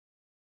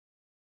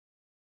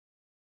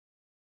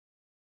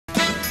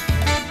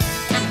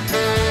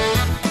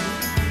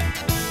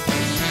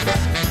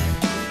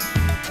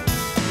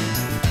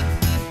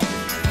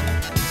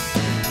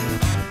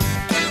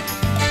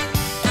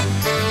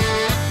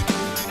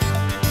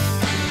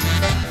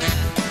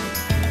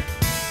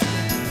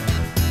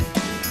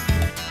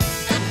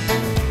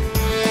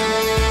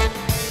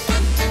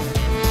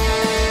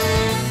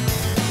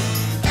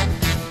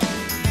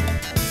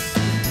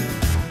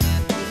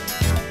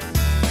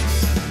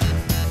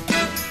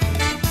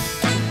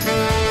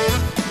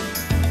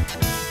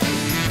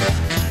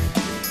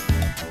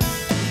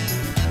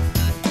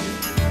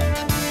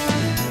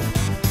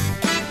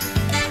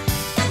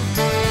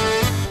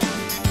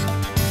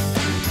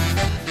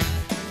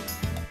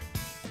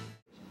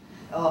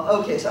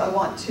Okay, so I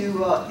want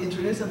to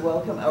introduce and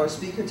welcome our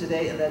speaker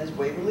today, and that is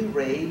Waverly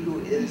Ray, who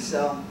is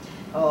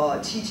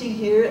teaching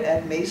here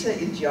at Mesa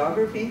in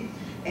geography.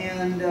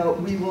 And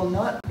we will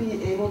not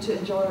be able to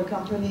enjoy her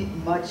company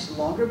much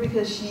longer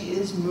because she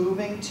is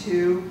moving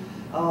to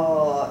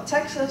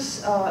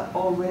Texas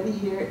already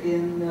here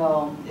in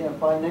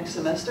by next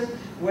semester,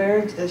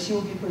 where she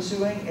will be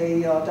pursuing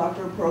a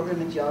doctoral program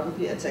in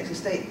geography at Texas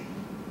State.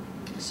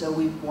 So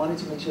we wanted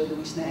to make sure that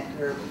we snagged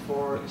her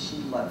before she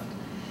left.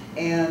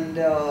 And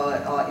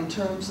in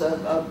terms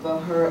of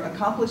her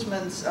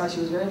accomplishments, she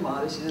was very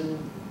modest. She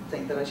didn't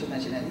think that I should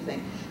mention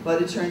anything.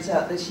 But it turns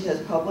out that she has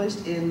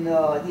published in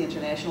the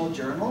International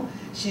Journal.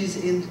 She's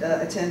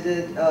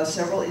attended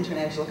several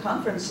international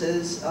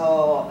conferences,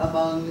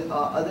 among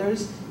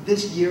others,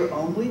 this year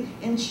only,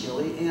 in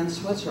Chile and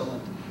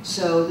Switzerland.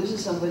 So this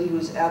is somebody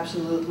who's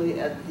absolutely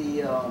at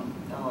the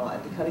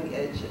cutting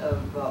edge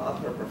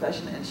of her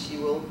profession, and she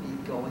will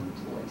be going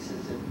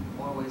places in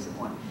more ways than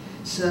one.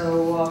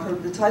 So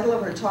the title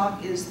of her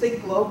talk is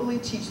Think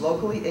Globally, Teach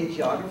Locally, A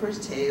Geographer's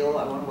Tale.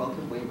 I want to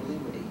welcome Waverly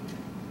Ray.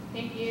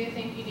 Thank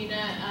you,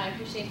 Dina. I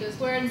appreciate those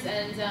words,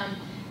 and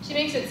she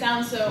makes it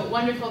sound so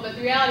wonderful, but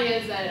the reality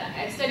is that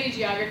I study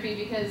geography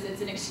because it's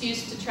an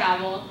excuse to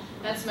travel.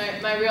 That's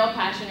my real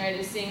passion, right,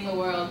 is seeing the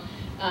world.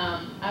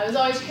 I was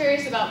always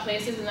curious about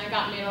places, and that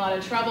got me in a lot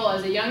of trouble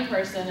as a young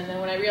person, and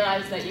then when I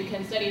realized that you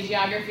can study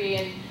geography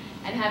and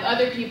have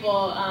other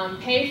people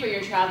pay for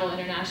your travel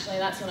internationally,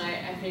 that's when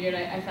I figured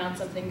I found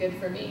something good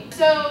for me.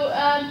 So,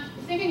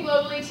 thinking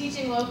globally,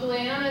 teaching locally,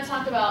 and I'm going to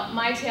talk about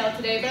my tale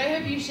today, but I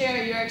hope you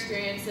share your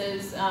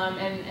experiences,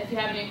 and if you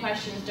have any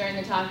questions during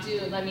the talk,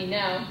 do let me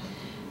know.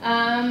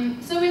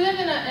 So we live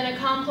in a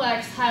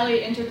complex,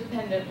 highly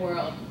interdependent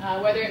world,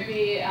 whether it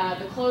be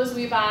the clothes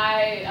we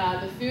buy,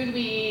 the food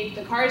we eat,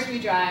 the cars we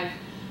drive,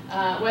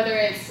 whether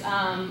it's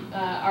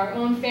our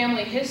own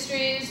family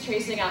histories,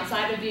 tracing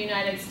outside of the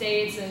United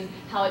States and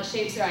how it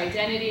shapes our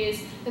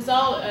identities. This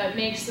all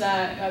makes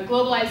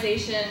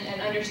globalization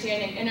and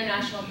understanding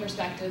international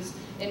perspectives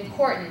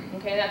important.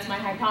 Okay, that's my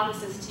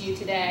hypothesis to you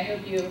today. I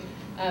hope you,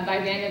 by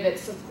the end of it,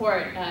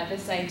 support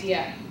this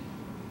idea.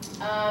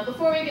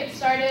 Before we get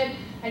started,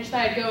 I just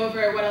thought I'd go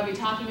over what I'll be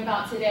talking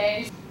about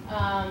today.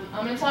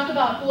 I'm going to talk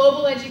about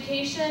global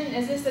education.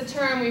 Is this a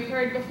term we've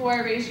heard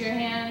before? Raise your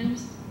hand.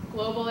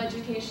 Global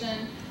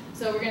education.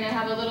 So we're going to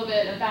have a little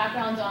bit of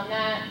background on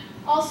that.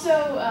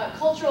 Also,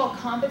 cultural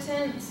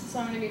competence. So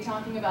I'm going to be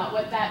talking about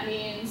what that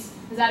means.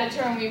 Is that a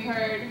term we've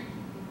heard?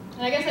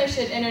 And I guess I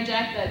should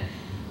interject that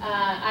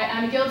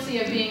I'm guilty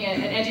of being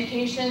an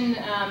education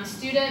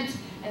student.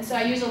 And so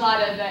I use a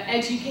lot of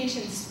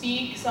education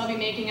speak, so I'll be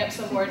making up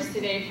some words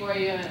today for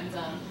you,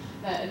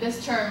 and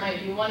this term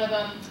might be one of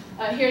them.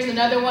 Here's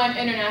another one,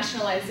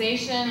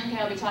 internationalization. Okay,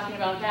 I'll be talking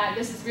about that.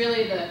 This is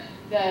really the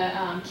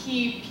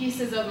key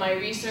pieces of my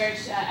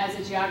research as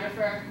a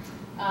geographer,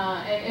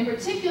 and in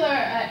particular,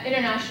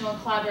 international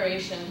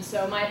collaboration.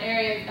 So my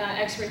area of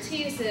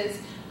expertise is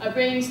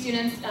bringing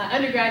students,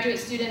 undergraduate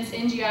students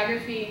in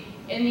geography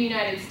in the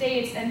United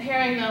States and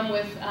pairing them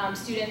with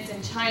students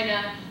in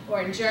China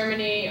or in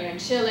Germany or in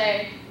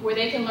Chile where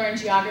they can learn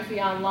geography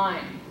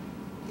online.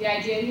 The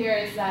idea here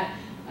is that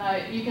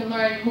you can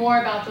learn more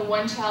about the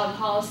one-child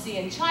policy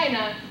in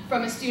China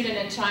from a student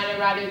in China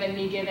rather than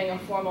me giving a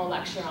formal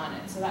lecture on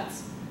it. So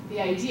that's the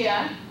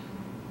idea.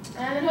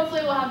 And then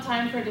hopefully we'll have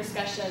time for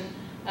discussion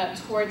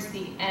towards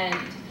the end.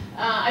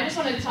 I just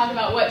wanted to talk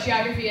about what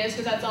geography is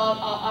because that's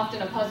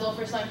often a puzzle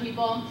for some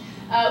people.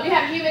 We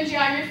have human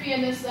geography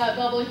in this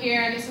bubble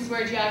here, and this is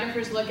where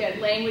geographers look at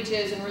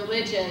languages and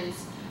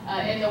religions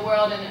in the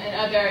world and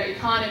other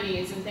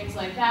economies and things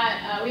like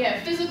that. We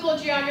have physical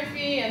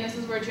geography, and this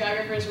is where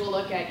geographers will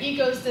look at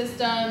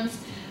ecosystems.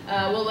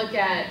 We'll look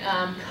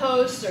at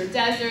coasts or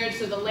deserts,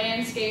 so the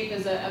landscape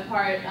is a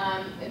part.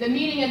 The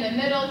meaning in the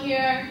middle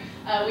here,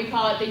 we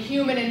call it the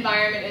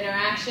human-environment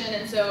interaction,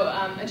 and so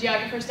a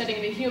geographer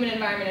studying the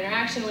human-environment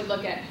interaction would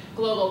look at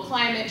global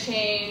climate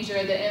change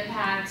or the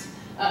impact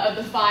of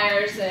the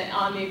fires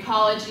on the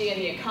ecology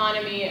and the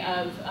economy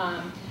of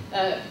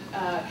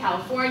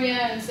California.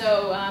 And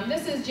so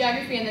this is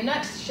geography in the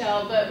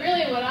nutshell, but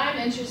really what I'm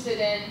interested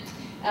in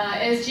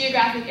is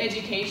geographic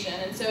education.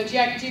 And so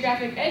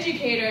geographic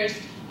educators,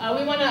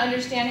 we want to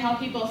understand how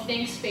people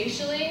think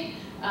spatially.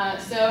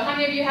 So how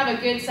many of you have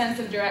a good sense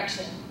of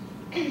direction?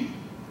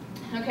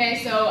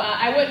 Okay, so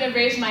I wouldn't have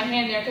raised my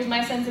hand there because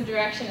my sense of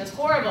direction is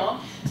horrible.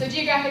 So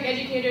geographic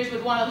educators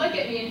would want to look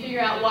at me and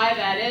figure out why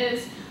that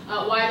is,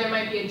 why there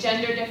might be a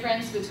gender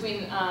difference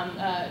between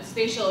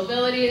spatial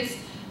abilities.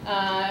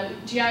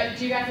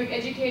 Geographic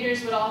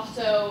educators would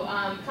also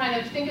kind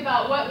of think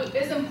about what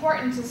is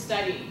important to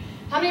study.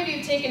 How many of you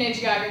have taken a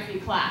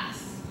geography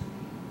class?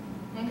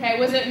 Okay,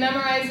 was it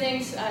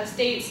memorizing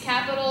states'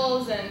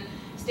 capitals and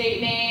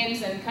state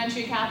names and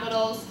country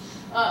capitals?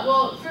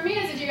 Well, for me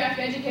as a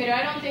geographic educator,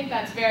 I don't think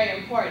that's very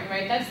important,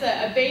 right? That's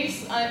a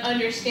base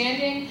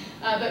understanding,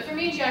 but for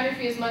me,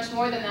 geography is much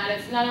more than that.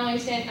 It's not only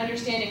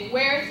understanding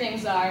where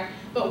things are,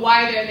 but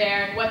why they're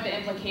there and what the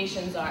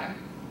implications are.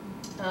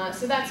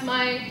 So that's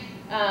my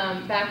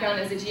background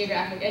as a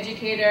geographic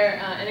educator,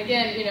 and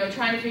again,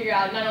 trying to figure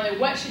out not only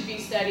what should be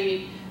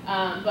studied,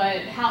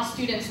 but how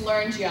students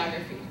learn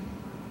geography.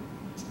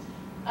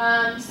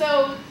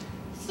 So,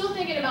 still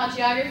thinking about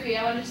geography,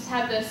 I want to just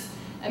have this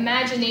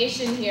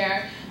imagination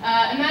here.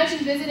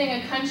 Imagine visiting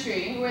a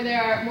country where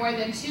there are more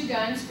than 2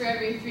 guns for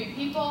every 3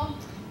 people,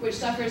 which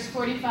suffers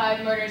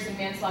 45 murders and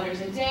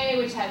manslaughters a day,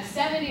 which has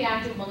 70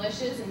 active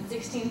militias and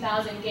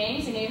 16,000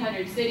 gangs in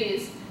 800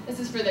 cities. This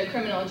is for the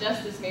criminal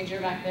justice major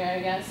back there, I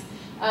guess.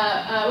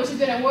 Which has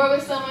been at war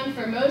with someone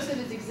for most of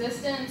its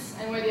existence,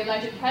 and where the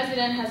elected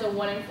president has a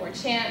 1 in 4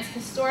 chance,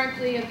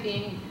 historically, of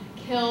being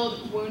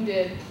killed,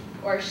 wounded,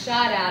 or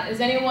shot at. Is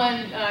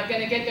anyone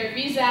going to get their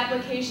visa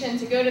application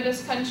to go to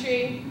this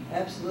country?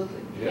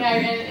 Absolutely. Yeah,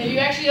 and you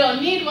actually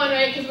don't need one,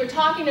 right, because we're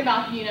talking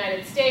about the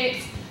United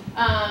States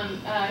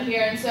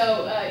here. And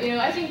so,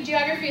 I think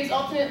geography is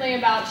ultimately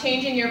about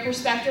changing your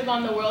perspective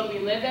on the world we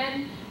live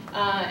in.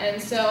 And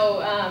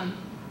so,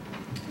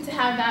 to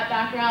have that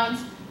background,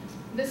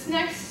 this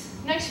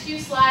next few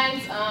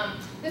slides,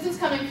 this is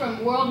coming from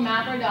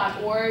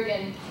worldmapper.org,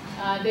 and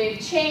they've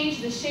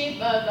changed the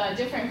shape of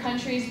different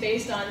countries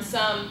based on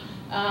some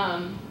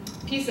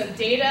piece of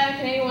data.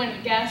 Can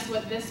anyone guess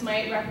what this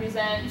might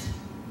represent?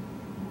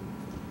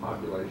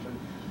 Population.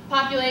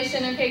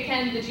 Population. Okay,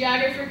 Ken, the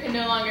geographer, can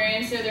no longer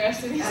answer the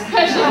rest of these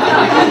questions.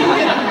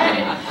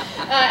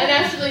 And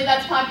absolutely,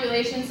 that's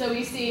population. So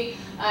we see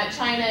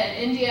China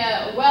and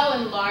India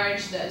well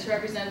enlarged to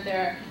represent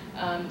their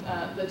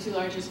the 2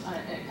 largest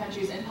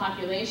countries in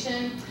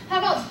population. How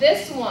about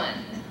this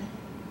one?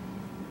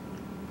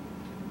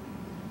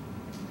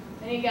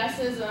 Any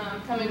guesses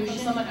coming from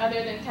someone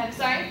other than Ken?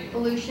 Sorry?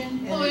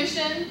 Pollution.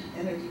 Pollution.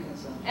 Energy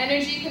consumption.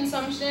 Energy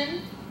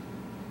consumption.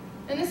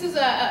 And this is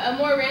a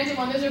more random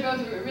one. Those are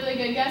both really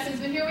good guesses.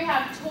 But here we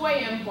have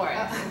toy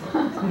imports.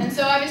 And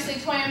so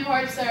obviously toy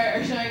imports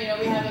are showing,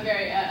 we have a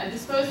very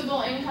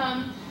disposable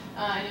income.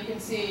 And you can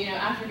see,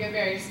 Africa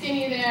very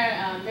skinny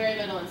there, very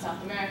little in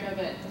South America,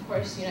 but of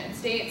course the United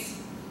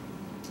States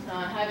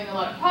having a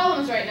lot of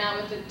problems right now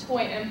with the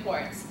toy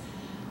imports.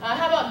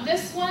 How about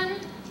this one?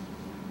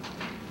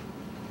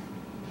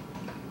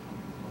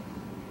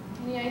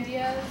 Any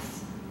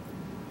ideas?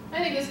 I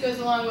think this goes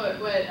along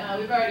with what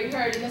we've already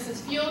heard, and this is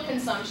fuel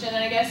consumption.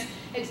 And I guess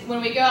it's when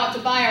we go out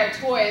to buy our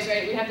toys,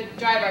 right, we have to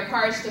drive our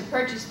cars to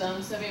purchase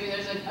them, so maybe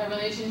there's a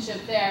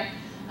relationship there.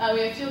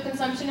 We have fuel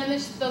consumption, and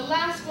this, the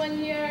last one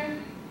here,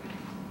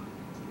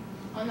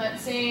 on that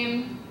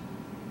same,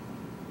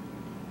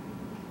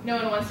 no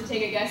one wants to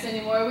take a guess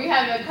anymore. We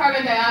have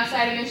carbon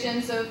dioxide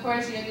emissions, so of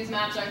course, these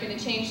maps aren't going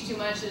to change too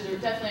much. There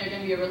definitely are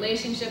going to be a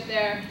relationship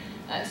there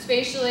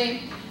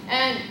spatially.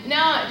 And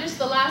now, just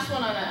the last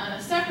one on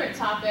a separate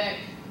topic.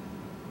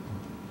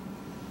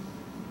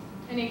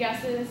 Any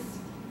guesses?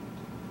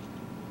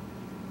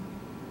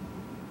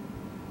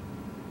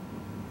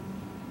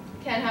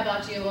 Ken, how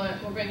about you?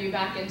 We'll bring you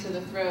back into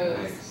the throes.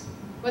 Thanks.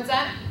 What's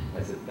that?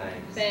 I said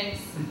thanks.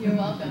 Thanks. You're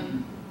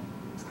welcome.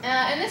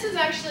 And this is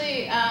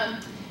actually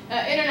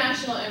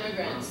international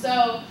immigrants.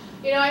 So,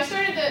 I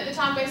started the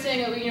talk by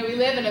saying that we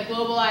live in a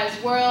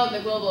globalized world.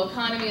 The global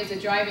economy is a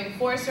driving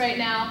force right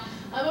now.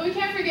 But we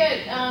can't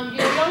forget, we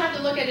don't have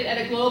to look at it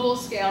at a global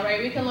scale, right?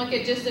 We can look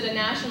at just at a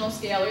national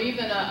scale or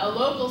even a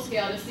local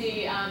scale to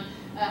see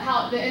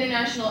how the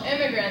international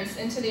immigrants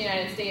into the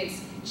United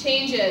States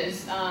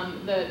changes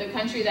the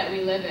country that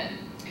we live in.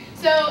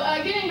 So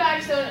getting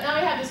back, so now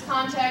we have this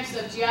context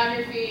of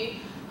geography.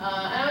 And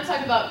I want to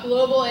talk about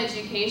global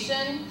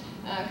education,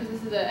 because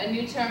this is a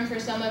new term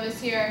for some of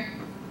us here.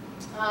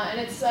 And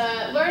it's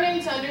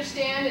learning to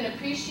understand and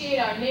appreciate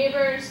our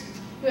neighbors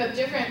who have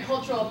different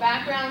cultural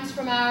backgrounds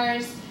from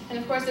ours. And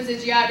of course, as a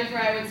geographer,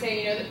 I would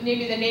say,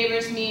 maybe the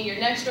neighbors mean your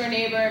next door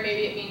neighbor,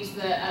 maybe it means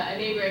a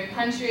neighboring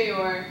country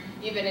or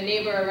even a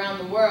neighbor around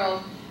the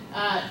world.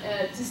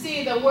 To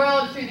see the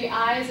world through the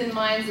eyes and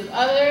minds of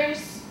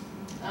others,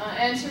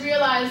 and to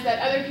realize that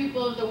other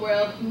people of the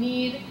world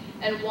need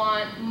and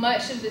want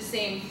much of the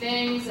same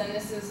things. And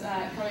this is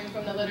coming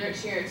from the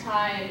literature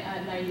Thai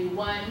in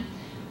 91.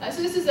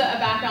 So this is a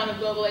background of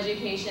global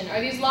education. Are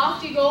these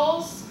lofty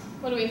goals?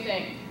 What do we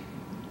think?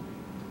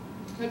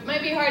 It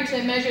might be hard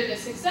to measure the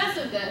success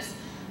of this,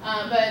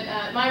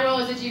 but my role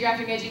as a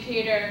geographic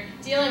educator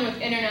dealing with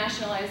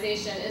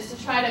internationalization is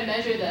to try to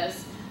measure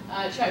this.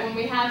 When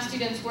we have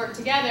students work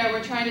together,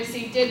 we're trying to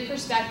see, did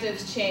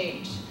perspectives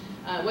change?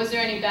 Was there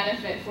any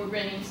benefit for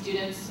bringing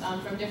students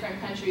from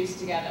different countries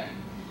together?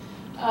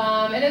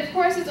 And of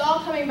course, it's all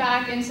coming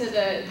back into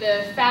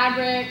the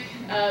fabric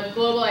of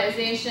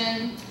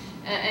globalization.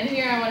 And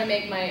here I want to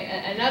make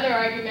another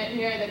argument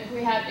here that if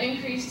we have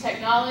increased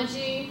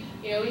technology,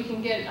 we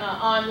can get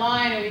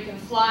online and we can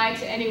fly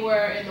to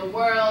anywhere in the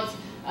world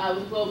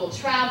with global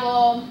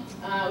travel,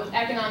 with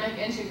economic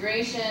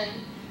integration,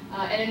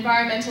 and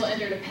environmental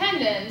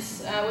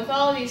interdependence. With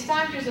all of these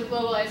factors of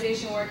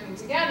globalization working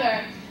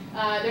together,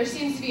 there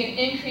seems to be an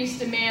increased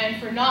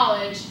demand for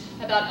knowledge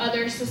about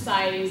other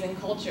societies and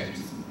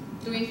cultures.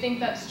 Do we think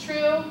that's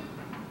true?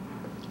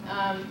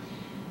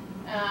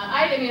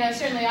 I mean,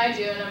 certainly I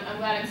do, and I'm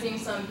glad I'm seeing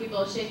some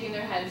people shaking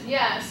their heads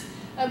yes.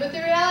 But the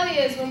reality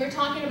is, when we're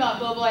talking about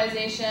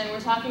globalization, we're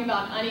talking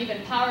about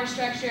uneven power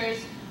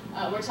structures,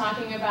 we're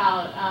talking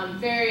about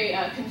very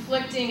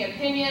conflicting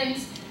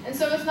opinions, and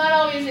so it's not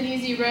always an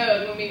easy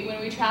road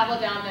when we travel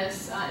down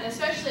this, and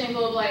especially in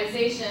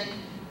globalization,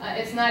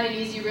 it's not an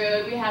easy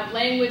road. We have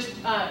language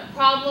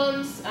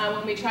problems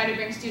when we try to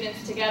bring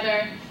students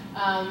together.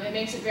 It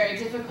makes it very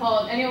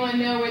difficult. Anyone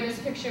know where this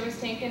picture was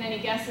taken? Any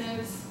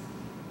guesses?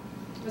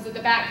 Was it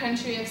the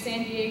backcountry of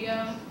San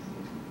Diego?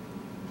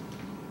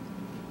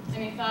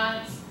 Any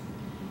thoughts?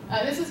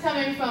 This is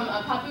coming from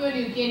Papua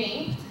New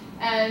Guinea,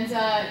 and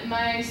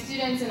my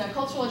students in a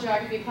cultural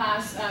geography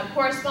class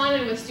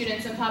corresponded with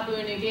students in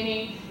Papua New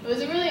Guinea. It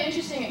was a really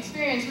interesting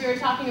experience. We were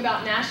talking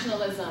about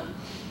nationalism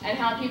and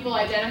how people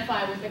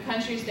identify with the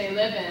countries they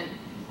live in.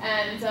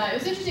 And it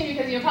was interesting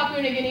because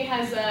Papua New Guinea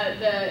has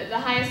the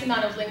highest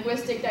amount of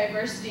linguistic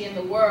diversity in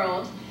the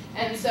world.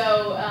 And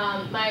so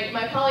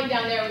my colleague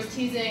down there was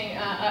teasing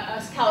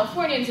us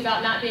Californians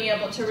about not being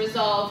able to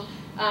resolve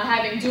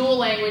having dual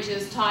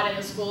languages taught in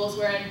the schools,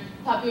 where in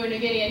Papua New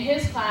Guinea in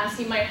his class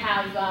he might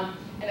have,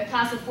 in a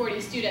class of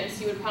 40 students,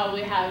 he would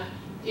probably have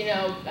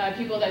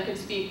people that could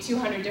speak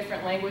 200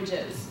 different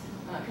languages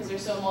because they're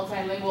so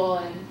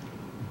multilingual. And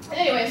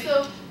anyway,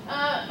 so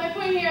my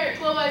point here,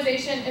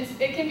 globalization,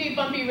 it can be a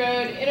bumpy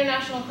road.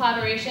 International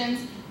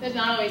collaborations, that's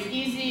not always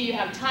easy. You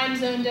have time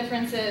zone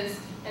differences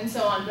and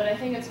so on, but I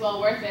think it's well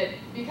worth it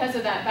because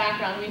of that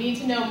background. We need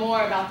to know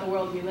more about the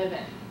world we live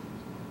in.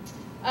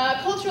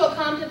 Cultural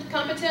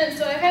competence,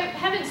 so I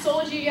haven't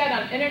sold you yet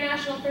on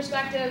international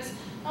perspectives.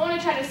 I want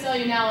to try to sell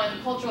you now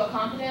on cultural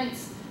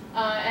competence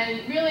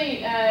and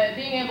really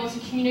being able to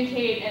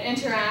communicate and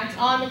interact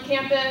on the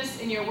campus,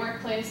 in your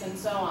workplace, and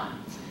so on.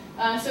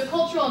 So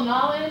cultural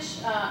knowledge,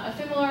 a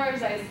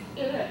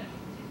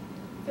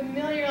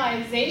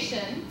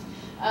familiarization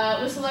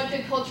with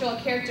selected cultural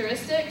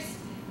characteristics,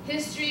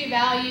 history,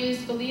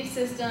 values, belief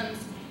systems,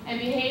 and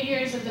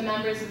behaviors of the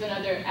members of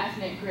another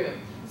ethnic group.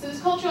 So this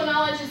cultural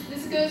knowledge,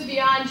 this goes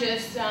beyond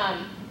just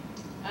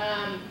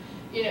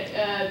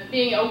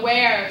being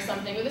aware of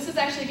something, but this is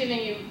actually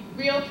giving you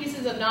real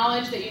pieces of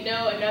knowledge that you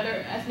know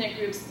another ethnic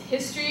group's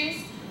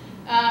histories.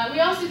 We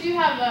also do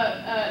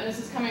have, this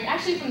is coming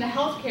actually from the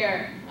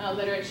healthcare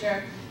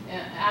literature,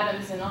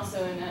 Adams, and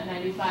also in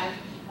 95.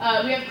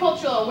 We have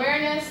cultural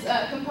awareness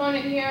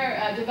component here,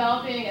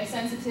 developing a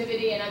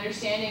sensitivity and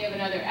understanding of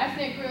another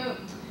ethnic group.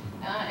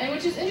 And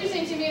which is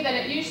interesting to me that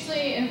it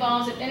usually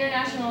involves an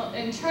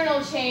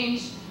internal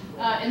change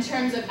in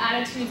terms of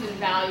attitudes and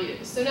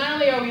values. So not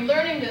only are we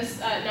learning this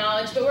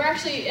knowledge, but we're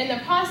actually in the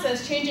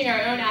process changing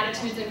our own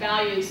attitudes and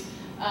values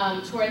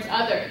towards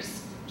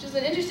others, which is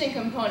an interesting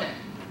component.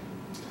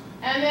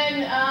 And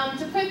then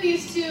to put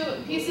these two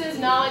pieces,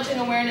 knowledge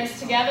and awareness,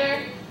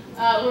 together,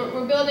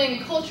 we're building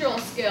cultural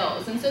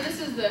skills. And so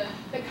this is the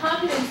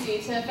competency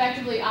to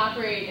effectively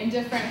operate in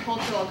different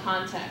cultural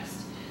contexts.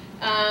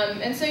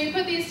 And so you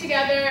put these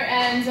together,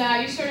 and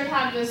you sort of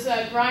have this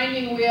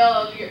grinding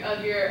wheel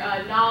of your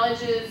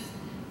knowledges,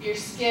 your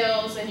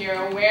skills, and your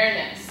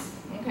awareness.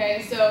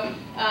 Okay, so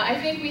I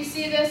think we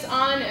see this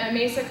on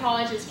Mesa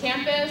College's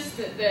campus,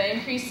 the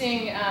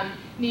increasing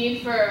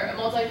need for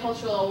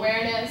multicultural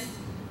awareness.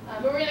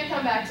 But we're going to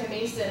come back to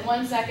Mesa in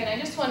 1 second. I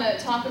just want to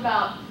talk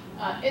about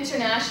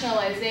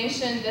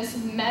internationalization, this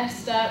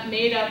messed up,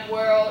 made up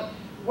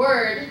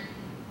word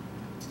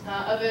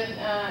of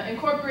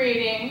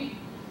incorporating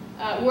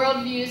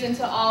worldviews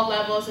into all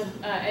levels of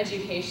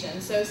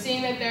education. So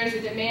seeing that there's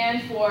a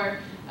demand for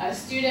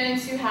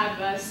students who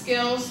have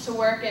skills to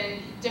work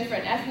in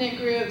different ethnic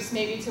groups,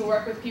 maybe to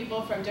work with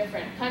people from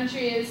different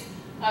countries.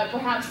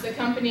 Perhaps the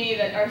company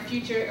that our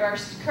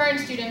current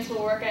students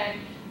will work in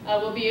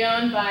will be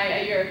owned by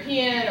a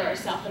European or a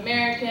South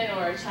American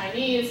or a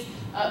Chinese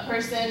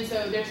person.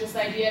 So there's this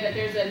idea that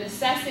there's a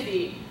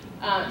necessity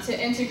to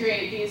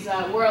integrate these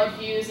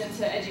worldviews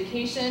into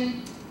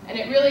education. And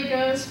it really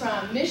goes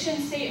from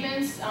mission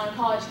statements on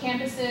college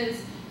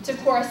campuses to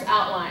course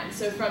outlines.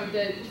 So from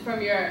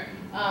your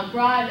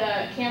broad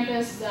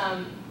campus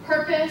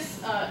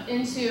purpose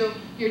into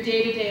your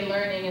day-to-day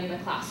learning in the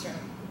classroom.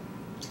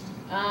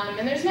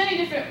 And there's many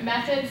different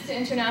methods to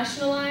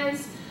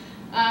internationalize.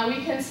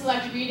 We can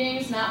select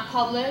readings not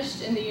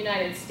published in the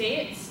United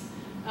States.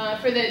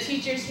 For the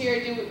teachers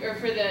here, or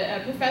for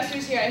the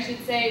professors here, I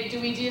should say,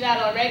 do we do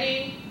that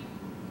already?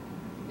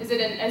 Is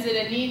it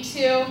a need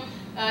to?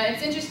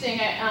 It's interesting,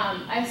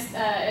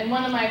 in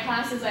one of my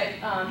classes I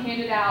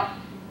handed out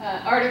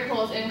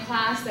articles in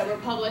class that were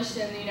published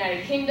in the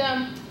United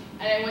Kingdom,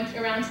 and I went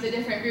around to the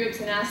different groups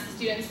and asked the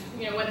students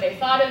what they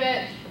thought of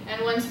it,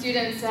 and one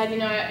student said,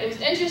 it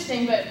was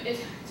interesting, but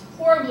it's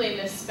horribly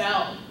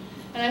misspelled.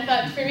 And I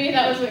thought, for me,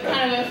 that was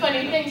kind of a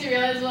funny thing to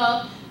realize,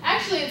 well,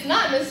 actually it's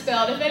not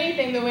misspelled. If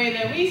anything, the way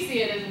that we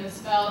see it is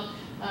misspelled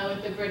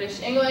with the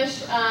British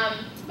English.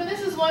 But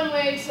this is one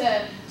way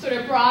to sort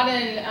of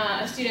broaden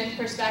a student's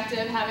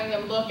perspective, having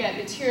them look at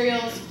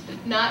materials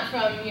not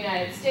from the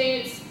United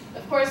States.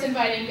 Of course,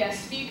 inviting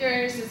guest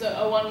speakers is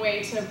one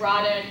way to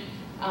broaden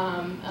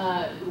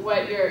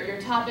what your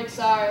topics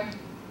are.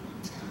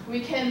 We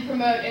can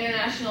promote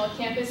international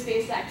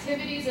campus-based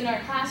activities in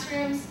our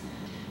classrooms.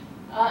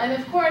 And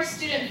of course,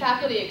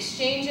 student-faculty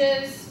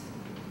exchanges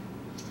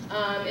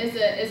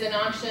is an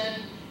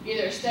option,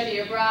 either study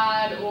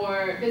abroad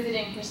or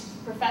visiting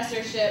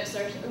professorships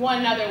or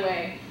one other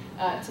way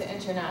to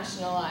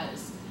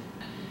internationalize.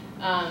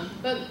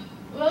 But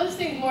let's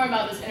think more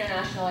about this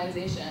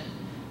internationalization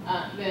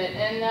bit.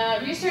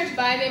 And research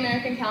by the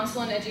American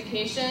Council on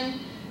Education,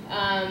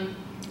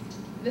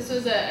 this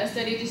was a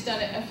study just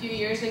done a few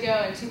years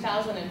ago in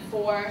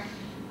 2004,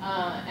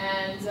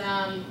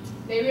 and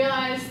they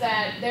realized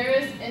that there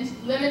is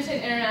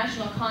limited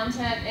international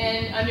content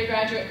in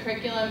undergraduate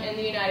curriculum in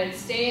the United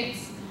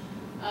States.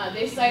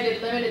 They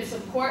cited limited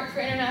support for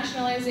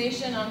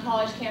internationalization on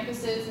college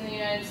campuses in the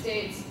United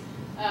States,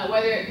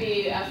 whether it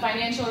be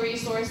financial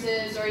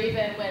resources or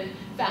even when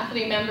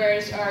faculty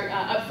members are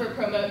up for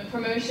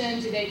promotion,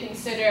 do they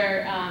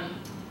consider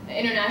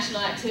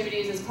international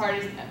activities as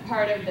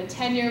part of the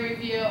tenure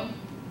review.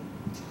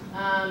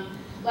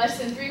 Less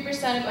than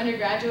 3% of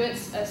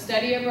undergraduates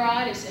study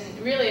abroad,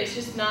 and really it's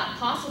just not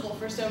possible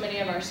for so many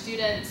of our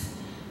students.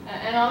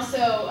 And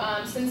also,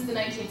 since the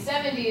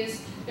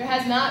 1970s, there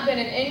has not been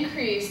an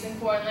increase in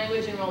foreign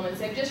language enrollments.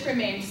 They've just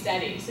remained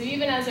steady. So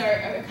even as our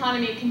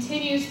economy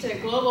continues to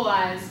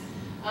globalize,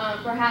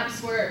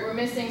 perhaps we're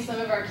missing some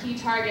of our key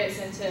targets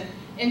into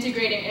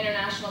integrating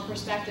international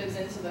perspectives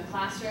into the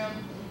classroom.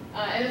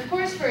 And of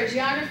course, for a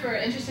geographer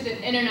interested in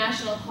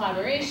international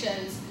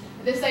collaborations,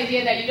 this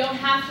idea that you don't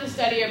have to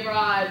study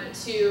abroad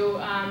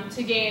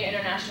to gain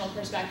international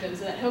perspectives,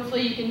 that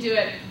hopefully you can do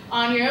it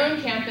on your own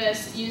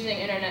campus using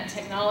internet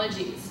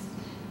technologies.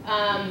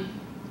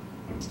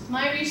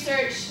 My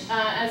research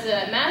as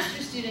a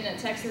master's student at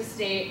Texas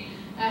State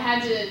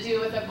had to do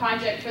with a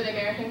project for the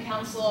American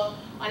Council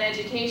on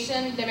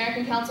Education. The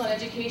American Council on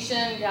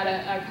Education got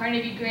a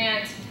Carnegie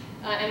grant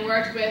and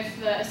worked with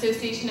the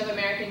Association of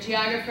American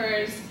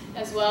Geographers,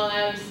 as well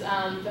as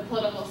the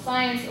Political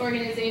Science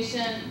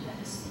Organization,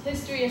 the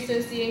History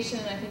Association,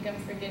 and I think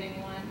I'm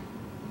forgetting one,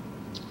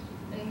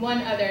 and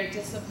one other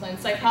discipline,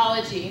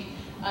 psychology.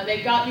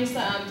 They got these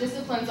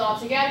disciplines all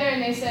together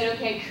and they said,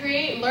 okay,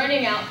 create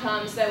learning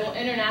outcomes that will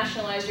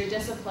internationalize your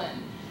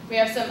discipline. We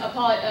have some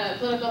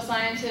political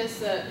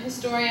scientists,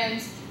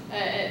 historians,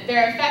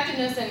 their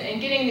effectiveness in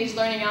getting these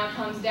learning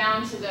outcomes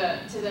down to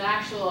the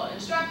actual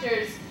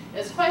instructors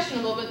is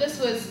questionable, but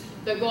this was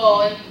the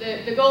goal.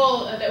 And the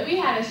goal that we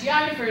had as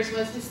geographers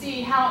was to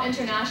see how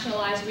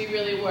internationalized we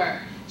really were.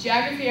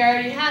 Geography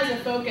already has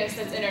a focus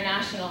that's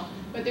international,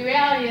 but the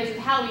reality is that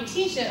how we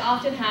teach it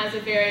often has a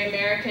very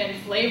American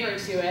flavor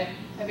to it,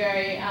 a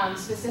very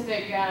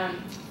specific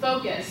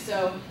focus.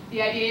 So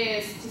the idea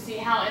is to see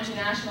how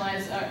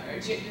internationalized our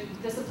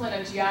discipline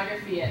of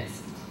geography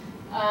is.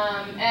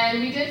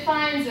 And we did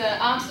find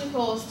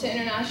obstacles to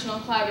international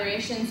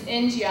collaborations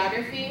in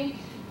geography,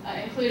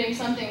 including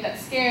something that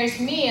scares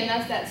me, and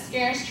that's that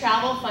scarce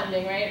travel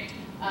funding, right?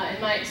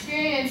 In my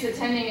experience,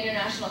 attending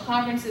international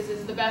conferences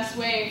is the best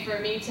way for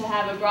me to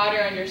have a broader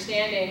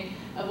understanding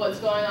of what's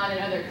going on in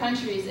other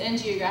countries in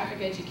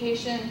geographic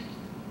education.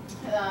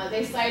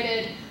 They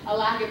cited a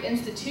lack of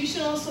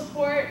institutional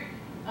support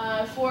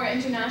for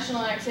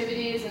international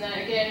activities, and that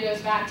again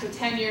goes back to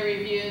tenure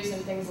reviews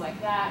and things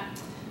like that.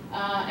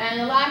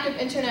 And a lack of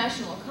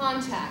international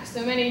contact.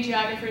 So many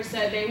geographers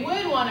said they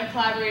would want to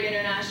collaborate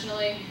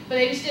internationally, but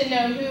they just didn't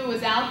know who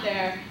was out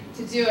there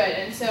to do it.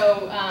 And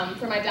so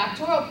for my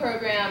doctoral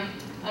program,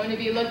 I'm going to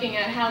be looking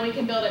at how we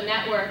can build a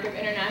network of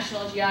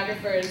international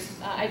geographers.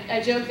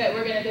 I joke that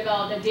we're going to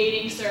develop a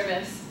dating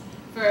service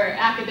for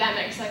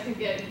academics. I think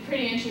it's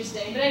pretty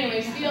interesting. But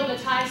anyways, to be able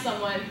to tie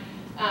someone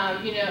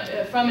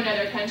from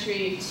another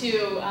country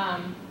to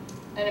an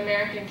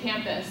American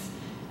campus.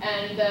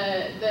 And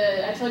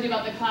I told you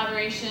about the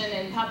collaboration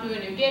in Papua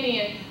New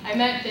Guinea, and I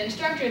met the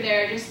instructor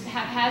there just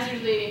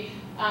haphazardly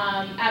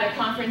at a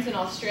conference in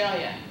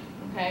Australia.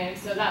 Okay, and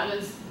so that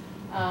was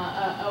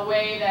a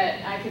way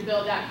that I could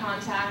build that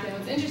contact. And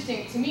what's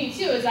interesting to me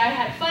too is I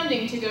had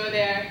funding to go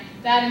there.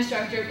 That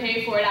instructor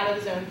paid for it out of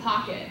his own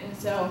pocket, and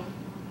so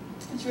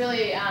it's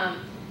really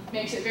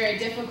makes it very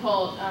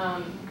difficult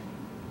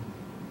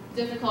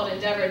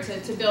endeavor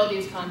to build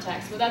these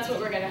contacts. But that's what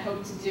we're going to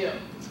hope to do.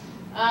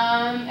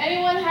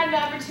 Anyone had an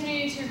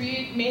opportunity to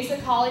read Mesa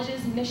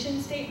College's mission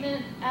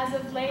statement as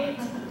of late?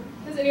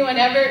 Has anyone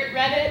ever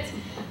read it?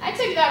 I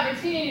took the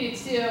opportunity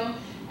to,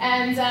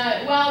 and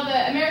while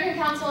the American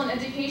Council on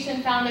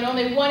Education found that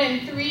only 1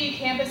 in 3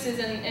 campuses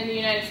in the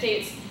United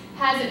States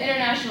has an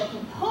international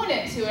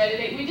component to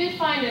it, we did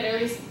find it, or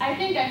at least I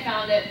think I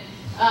found it,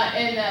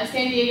 in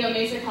San Diego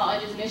Mesa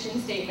College's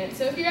mission statement.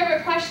 So if you're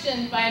ever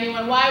questioned by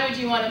anyone, why would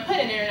you want to put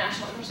an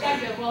international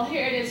perspective? Well,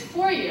 here it is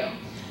for you.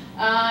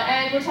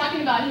 And we're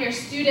talking about here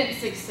student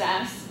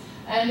success,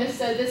 and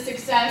this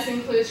success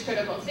includes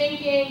critical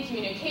thinking,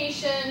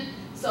 communication,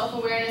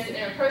 self-awareness and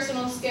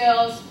interpersonal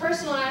skills,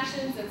 personal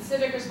actions and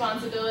civic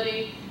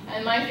responsibility,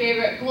 and my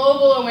favorite,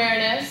 global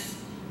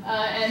awareness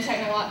and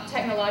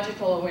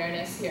technological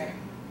awareness here.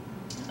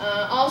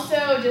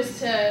 Also, just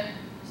to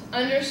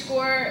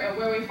underscore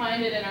where we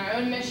find it in our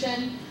own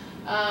mission,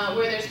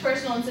 where there's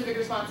personal and civic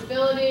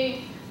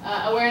responsibility,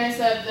 awareness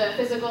of the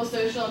physical,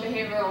 social, and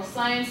behavioral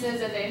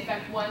sciences as they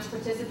affect one's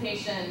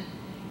participation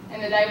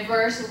in the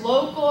diverse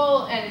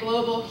local and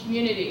global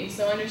community.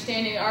 So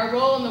understanding our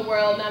role in the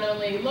world, not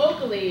only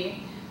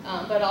locally,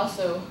 but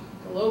also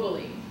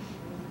globally.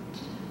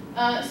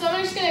 So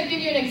I'm just going to give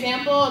you an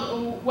example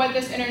of what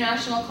this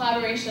international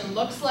collaboration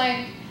looks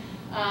like.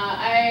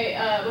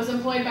 I was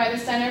employed by the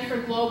Center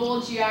for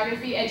Global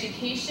Geography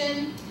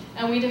Education,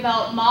 and we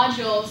developed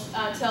modules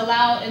to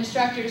allow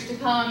instructors to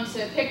come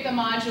to pick the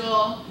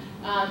module,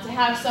 to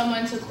have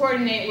someone to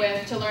coordinate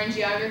with to learn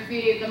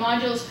geography. The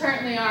modules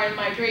currently are in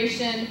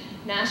migration,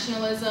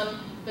 nationalism,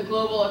 the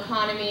global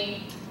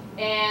economy,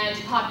 and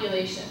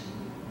population.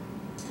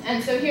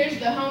 And so here's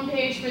the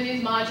homepage for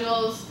these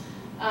modules.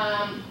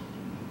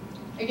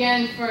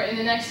 Again, in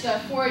the next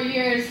 4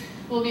 years,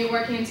 we'll be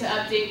working to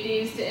update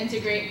these, to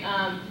integrate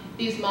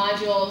these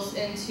modules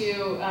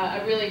into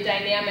a really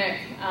dynamic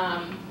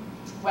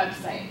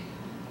website.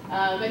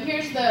 But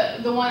here's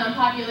the one on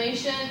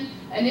population.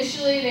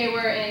 Initially, they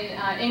were in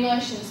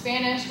English and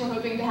Spanish. We're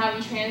hoping to have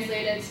them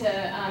translated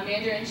to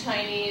Mandarin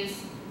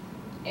Chinese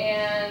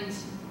and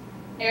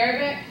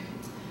Arabic.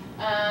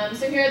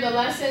 So here are the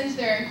lessons.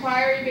 They're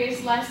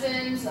inquiry-based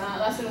lessons.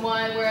 Lesson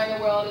 1, where in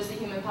the world is the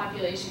human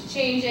population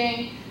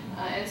changing?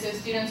 And so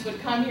students would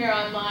come here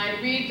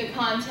online, read the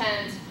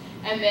content,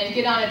 and then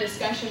get on a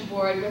discussion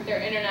board with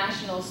their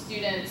international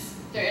students,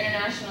 their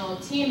international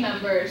team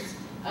members,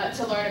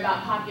 to learn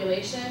about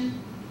population.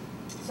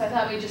 So I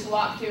thought we'd just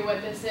walk through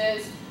what this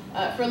is.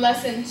 For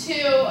lesson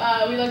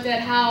 2, we looked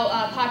at how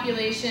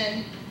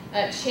population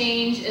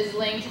change is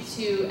linked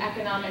to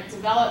economic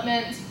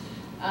development.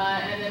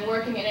 And then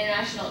working in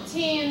international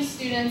teams,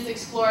 students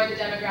explored the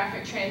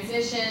demographic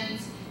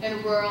transitions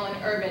in rural and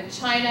urban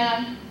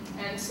China.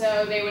 And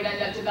so they would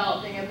end up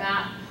developing a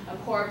map, a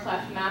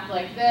choropleth map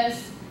like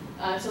this,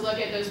 to look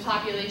at those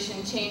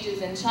population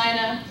changes in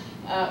China.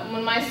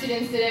 When my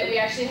students did it, we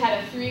actually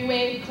had a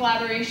 3-way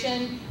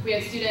collaboration. We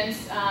had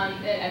students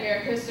at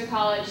Maricosta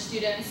College,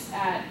 students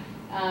at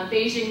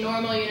Beijing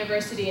Normal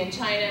University in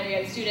China. We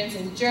had students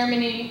in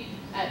Germany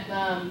at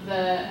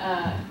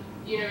the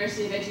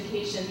University of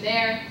Education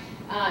there.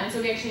 And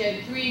so we actually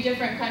had 3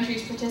 different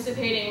countries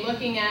participating,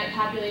 looking at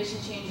population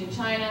change in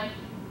China.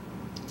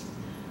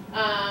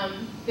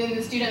 Then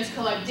the students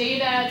collect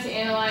data to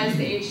analyze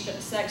the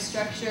age-sex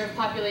structure of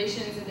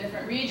populations in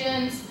different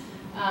regions.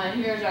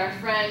 And here's our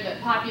friend,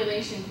 the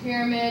population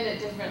pyramid at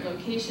different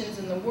locations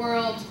in the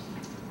world.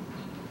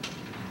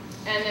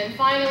 And then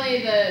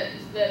finally,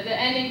 the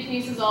ending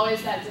piece is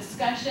always that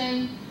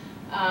discussion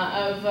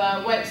of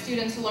what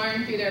students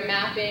learn through their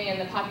mapping and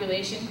the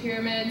population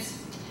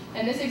pyramids.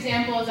 And this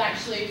example is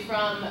actually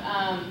from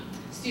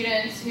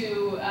students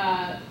who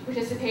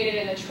participated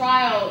in the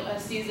trial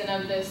season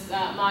of this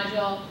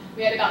module.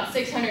 We had about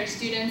 600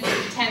 students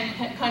in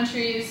 10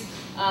 countries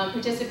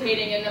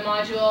participating in the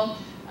module.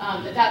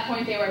 At that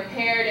point they were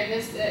paired. In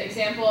this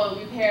example,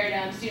 we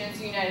paired students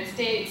in the United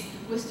States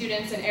with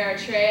students in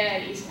Eritrea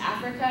and East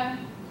Africa.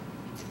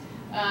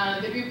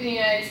 The group in the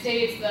United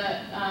States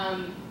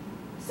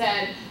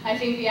said, I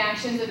think the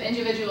actions of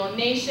individual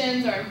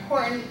nations are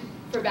important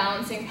for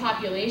balancing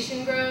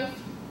population growth.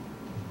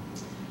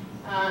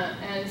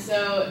 And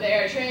so the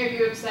Eritrea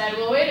group said,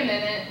 well, wait a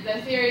minute,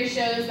 the theory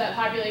shows that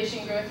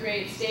population growth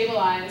rates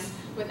stabilize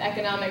with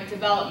economic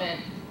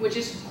development, which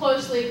is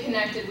closely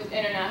connected with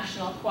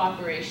international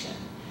cooperation.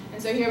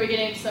 And so here we're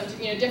getting some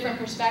different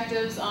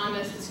perspectives on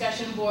this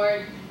discussion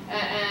board.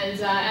 And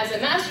as a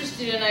master's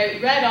student, I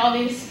read all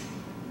these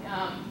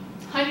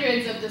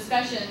hundreds of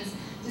discussions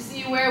to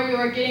see where we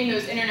were getting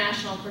those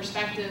international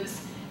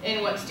perspectives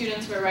in what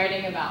students were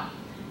writing about.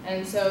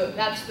 And so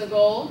that's the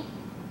goal.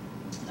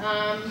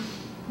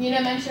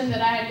 Nina mentioned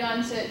that I had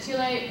gone to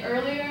Chile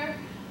earlier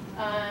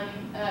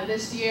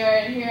this year,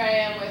 and here I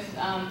am with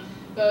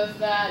both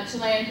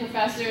Chilean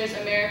professors,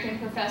 American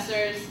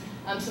professors,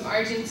 some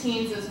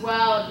Argentines as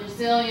well,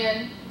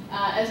 Brazilian,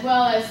 as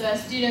well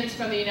as students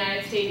from the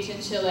United States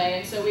and Chile.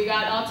 And so we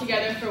got all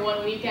together for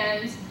one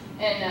weekend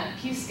in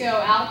Pisco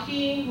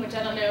Alki, which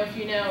I don't know if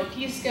you know.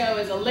 Pisco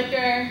is a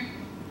liquor.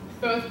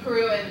 Both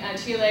Peru and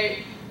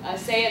Chile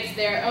say it's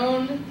their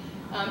own.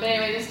 But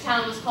anyway, this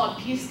town was called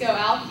Pisco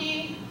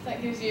Alki. So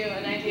that gives you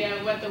an idea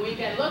of what the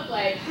weekend looked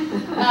like.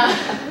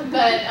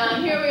 But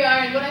here we are,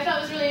 and what I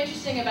thought was really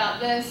interesting about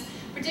this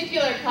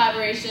particular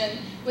collaboration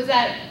was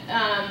that,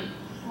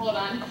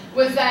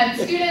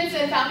 students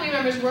and faculty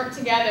members worked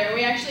together.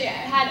 We actually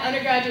had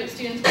undergraduate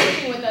students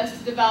working with us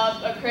to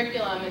develop a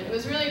curriculum, and it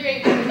was really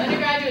great because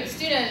undergraduate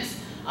students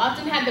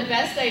often had the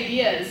best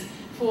ideas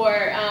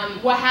for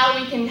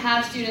how we can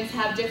have students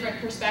have different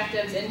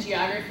perspectives in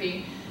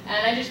geography.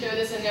 And I just throw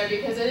this in there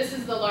because this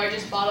is the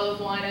largest bottle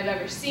of wine I've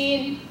ever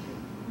seen.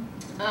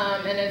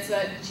 And it's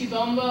a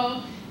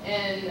chibombo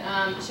in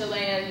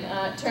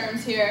Chilean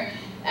terms here.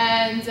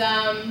 And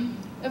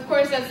of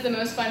course, that's the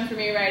most fun for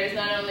me, right, is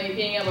not only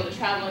being able to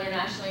travel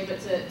internationally, but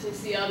to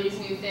see all these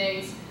new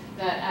things.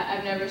 that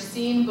I've never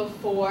seen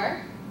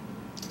before.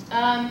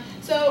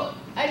 So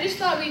I just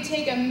thought we'd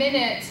take a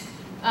minute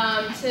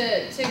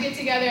to get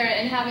together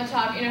and have a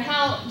talk.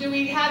 How do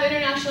we have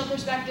international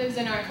perspectives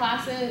in our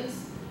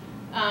classes,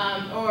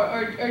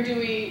 or do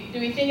we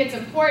think it's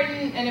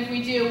important? And if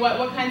we do,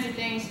 what kinds of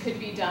things could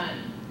be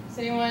done? Does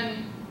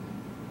anyone?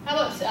 How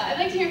about? I'd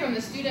like to hear from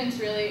the students.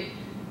 Really,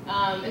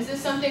 is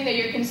this something that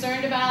you're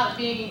concerned about?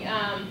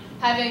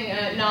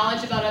 Having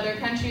knowledge about other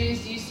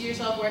countries? Do you see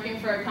yourself working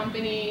for a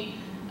company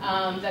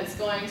that's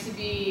going to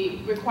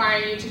be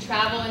requiring you to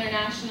travel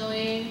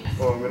internationally?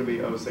 Well,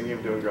 I was thinking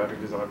of doing graphic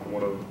design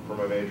for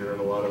my major,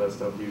 and a lot of that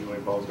stuff usually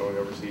involves going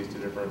overseas to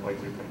different,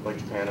 like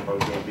Japan, if I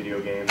was doing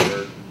video games,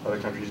 or other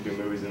countries do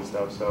movies and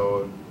stuff.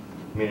 So,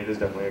 I mean, it is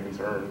definitely a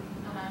concern.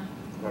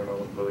 I don't know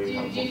what really.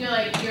 Do you feel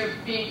like you're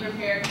being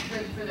prepared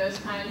for those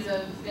kinds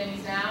of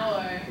things now,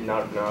 or?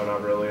 Not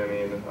really. I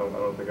mean, I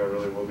don't think I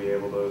really will be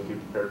able to be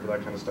prepared for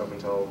that kind of stuff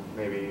until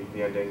maybe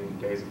the ending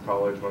days of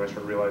college, when I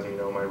start realizing,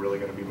 am I really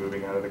going to be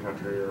moving out of the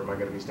country, or am I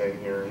going to be staying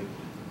here and,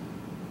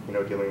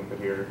 dealing with it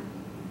here?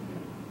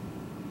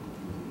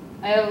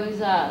 I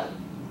always,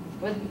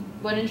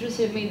 what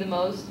interested me the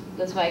most,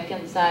 that's why I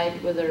can't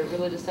decide whether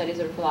religious studies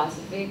or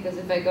philosophy, because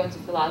if I go into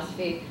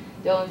philosophy,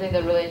 the only thing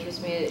that really interests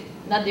me,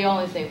 not the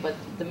only thing, but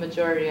the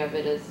majority of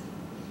it, is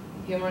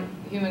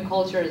human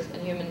cultures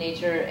and human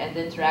nature and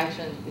the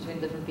interaction between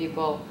different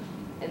people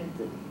and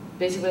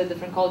basically the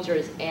different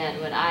cultures.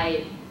 And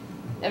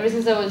ever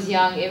since I was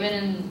young, even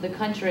in the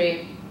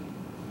country,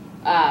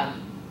 I'm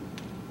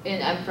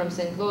from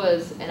St.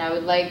 Louis, and I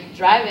would like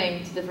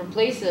driving to different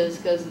places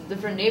because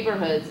different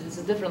neighborhoods, it's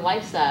a different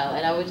lifestyle,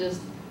 and I would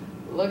just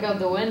look out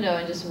the window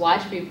and just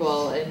watch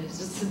people, and it's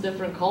just a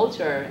different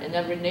culture. In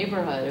every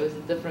neighborhood, it was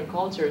a different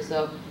culture.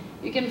 So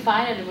you can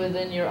find it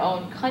within your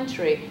own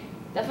country.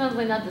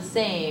 Definitely not the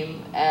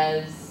same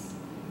as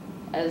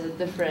a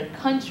different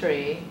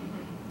country,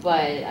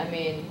 but I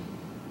mean,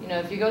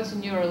 if you go to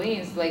New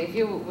Orleans, like if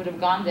you would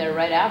have gone there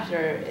right after,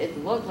 it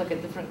looked like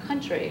a different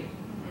country.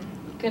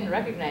 You couldn't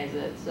recognize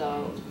it.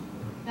 So,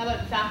 how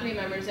about faculty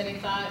members? Any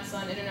thoughts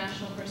on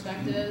international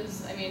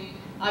perspectives? I mean,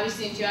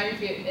 obviously in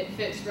geography it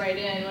fits right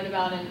in. What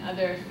about in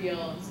other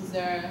fields? Is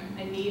there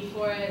a need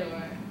for it,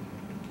 or?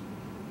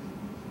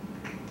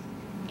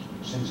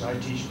 Since I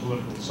teach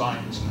political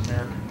science and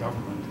American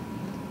government,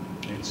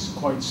 it's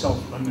quite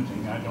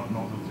self-limiting. I don't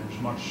know that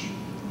there's much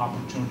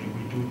opportunity.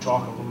 We do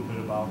talk a little bit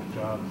about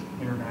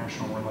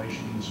international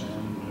relations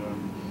and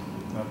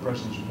the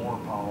presence of war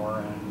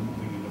power and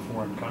moving into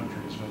foreign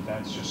countries, but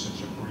that's just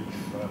such a brief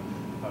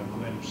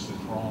glimpse that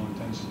for all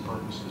intents and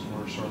purposes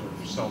we're sort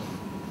of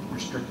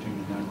self-restricting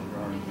in that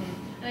regard.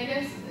 And I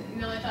guess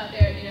the only thought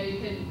there, you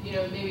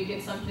could, maybe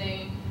get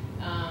something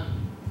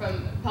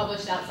from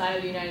published outside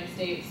of the United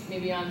States,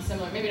 maybe on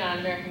similar, maybe not on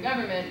American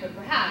government, but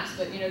perhaps,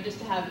 but just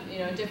to have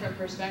a different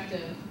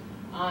perspective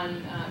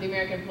on the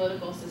American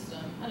political system.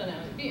 I don't know,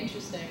 it'd be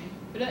interesting.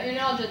 But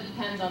it all just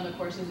depends on the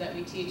courses that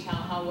we teach,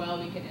 how well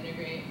we can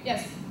integrate.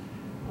 Yes?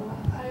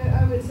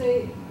 I would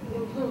say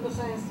in political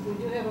science we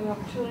do have an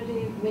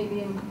opportunity, maybe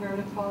in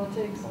comparative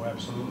politics. Oh,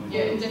 absolutely.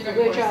 Yeah, in different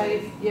which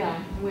courses.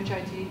 which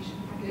I teach.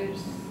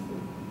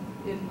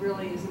 It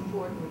really is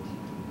important,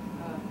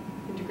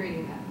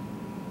 integrating that.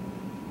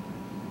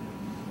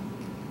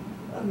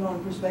 A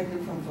known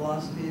perspective from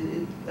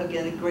philosophy,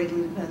 again, it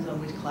greatly depends on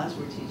which class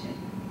we're teaching.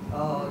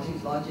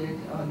 Teach logic,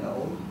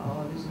 no.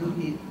 There's no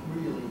need,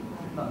 really,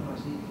 not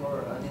much need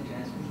for an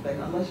international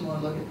perspective, unless you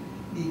want to look at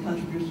the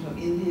contributions from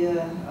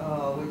India,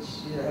 which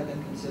have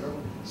been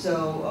considerable.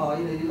 So,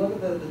 you look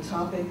at the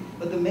topic,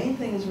 but the main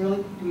thing is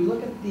really, do we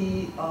look at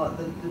the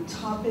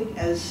topic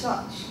as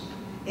such,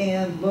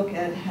 and look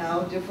at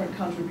how different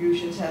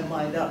contributions have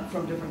lined up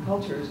from different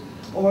cultures,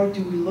 or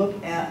do we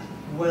look at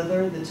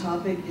whether the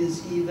topic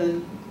is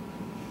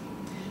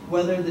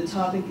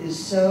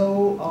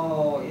so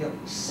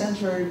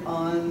centered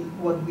on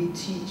what we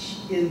teach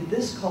in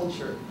this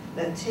culture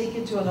that take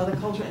it to another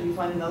culture and you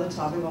find another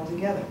topic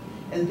altogether.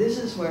 And this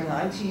is where,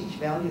 now I teach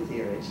value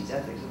theory, I teach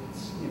ethics,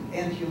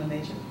 and human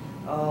nature,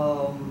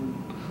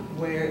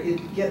 where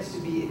it gets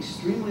to be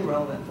extremely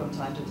relevant from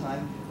time to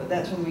time, but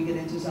that's when we get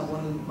into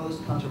one of the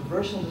most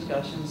controversial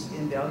discussions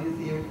in value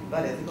theory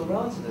about ethical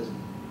relativism.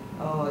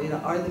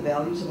 Are the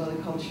values of other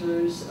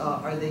cultures,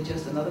 are they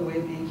just another way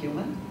of being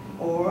human?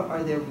 Or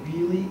are there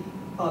really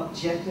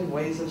objective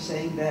ways of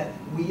saying that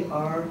we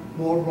are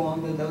more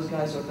wrong than those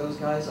guys, or those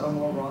guys are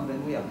more wrong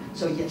than we are?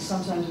 So yes,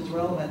 sometimes it's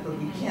relevant, but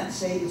we can't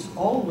say it's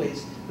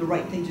always the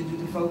right thing to do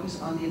to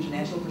focus on the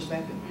international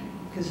perspective,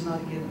 because it's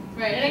not a given.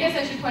 Right, and I guess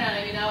I should point out,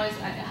 I always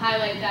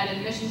highlight that in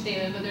the mission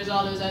statement, but there's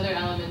all those other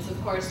elements, of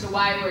course, to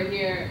why we're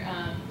here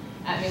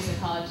at Mesa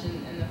College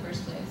in the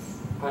first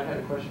place. I had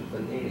a question for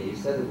Nina. You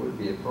said it would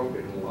be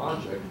appropriate in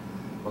logic,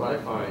 but I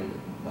find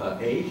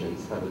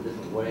Asians have a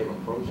different way of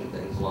approaching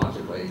things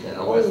logically than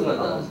a Westerner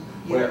does.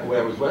 Yeah.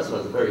 Whereas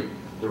Westerners are very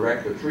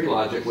direct or tree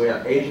logic,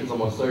 where Asians are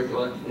more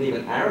circular, and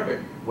even Arabic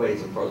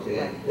ways of approaching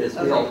it is,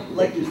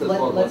 Okay, use the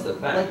forward, what's the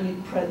back. let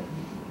me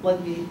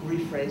let me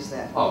rephrase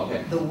that. Oh,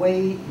 okay. The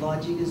way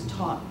logic is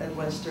taught at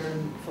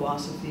Western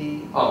philosophy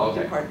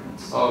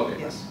departments. Oh,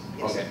 okay. Yes,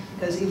 yes. Okay.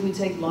 Because if we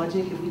take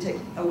logic,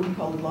 I wouldn't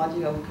call it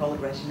logic, I would call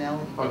it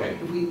rationality. Okay.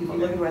 If we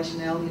look at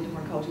rationality in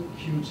different cultures,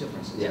 huge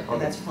differences. Yeah, okay.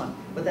 And that's fun.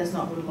 But that's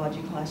not what a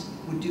logic class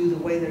would do the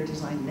way they're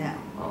designed now.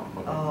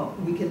 Oh,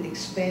 okay. We can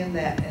expand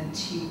that and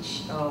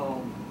teach,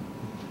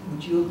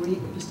 would you agree,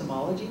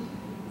 epistemology?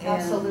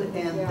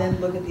 Absolutely, And yeah.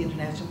 then look at the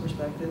international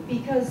perspective.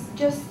 Because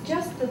just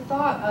the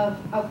thought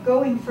of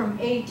going from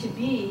A to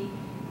B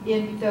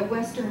in the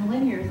Western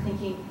linear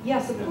thinking,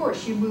 yes, of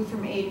course, you move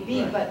from A to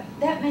B, Right. but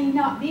that may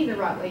not be the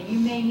right way. You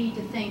may need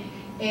to think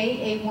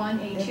A, A1,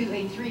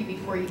 A2, A3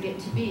 before you get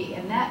to B,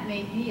 and that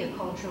may be a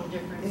cultural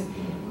difference,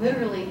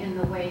 literally in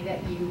the way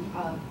that you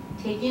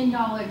take in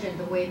knowledge and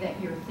the way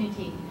that your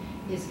thinking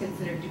is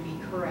considered to be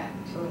correct.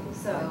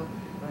 So,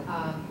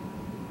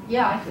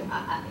 yeah,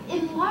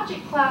 in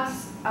logic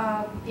class,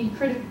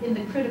 in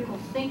the critical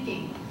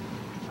thinking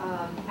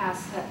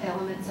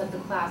elements of the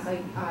class,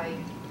 I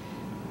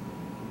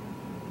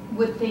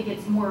would think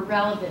it's more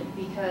relevant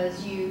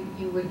because you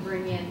would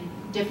bring in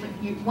different,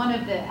 one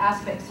of the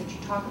aspects that you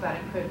talk about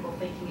in critical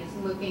thinking is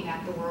looking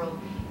at the world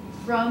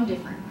from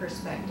different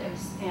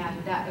perspectives,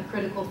 and that a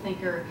critical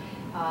thinker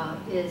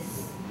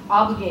is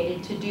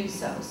obligated to do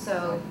so.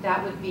 So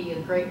that would be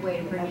a great way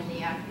to bring in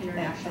the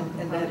international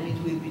component. And that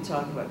means we'd be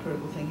talking about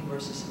critical thinking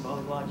versus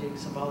symbolic logic.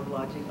 Symbolic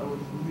logic, I would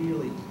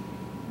really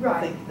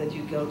think that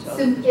you go to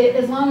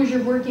as long as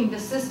you're working the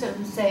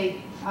system,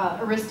 say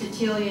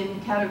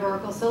Aristotelian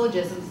categorical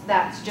syllogisms,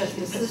 that's just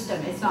a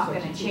system. It's not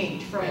going to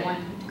change from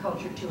one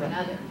culture to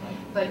another.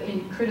 But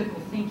in critical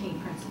thinking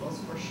principles,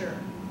 for sure.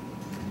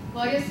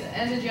 Well, I guess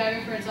as a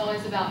geographer, it's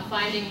always about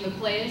finding the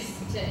place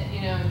to,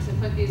 to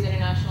put these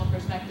international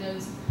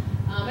perspectives.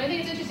 But I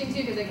think it's interesting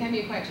too because it can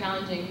be quite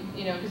challenging,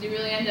 because you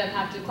really end up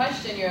having to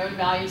question your own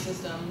value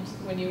systems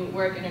when you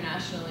work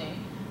internationally.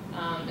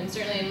 And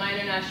certainly in my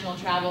international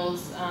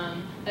travels,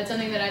 that's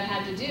something that I've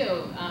had to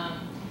do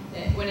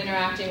when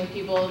interacting with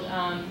people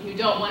who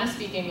don't want to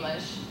speak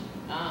English,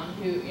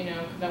 who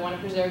that want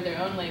to preserve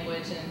their own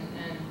language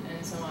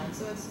and so on.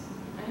 So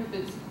I hope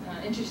it's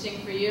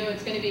interesting for you.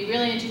 It's going to be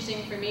really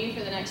interesting for me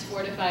for the next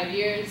 4 to 5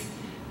 years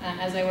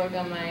as I work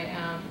on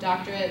my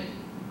doctorate.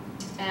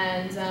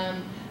 And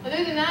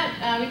other than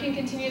that, we can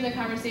continue the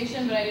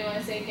conversation, but I do want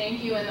to say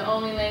thank you in the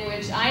only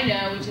language I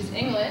know, which is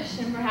English,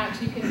 and perhaps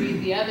you can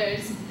read the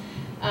others.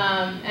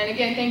 And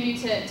again, thank you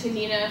to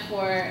Nina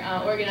for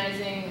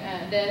organizing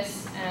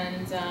this.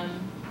 And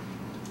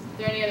if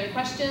there are any other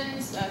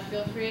questions,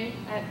 feel free.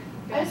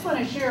 I just want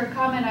to share a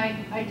comment.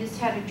 I just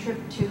had a trip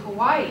to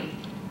Hawaii,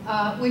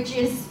 which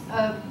is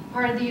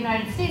part of the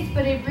United States,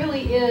 but it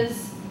really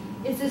is,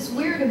 it's this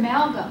weird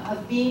amalgam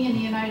of being in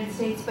the United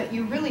States, but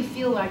you really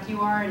feel like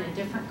you are in a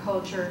different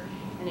culture,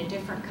 in a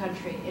different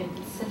country, in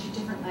such a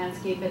different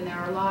landscape, and there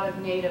are a lot of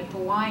native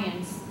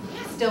Hawaiians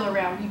still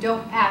around who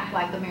don't act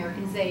like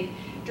Americans. They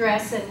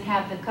dress and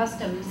have the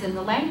customs and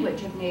the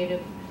language of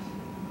native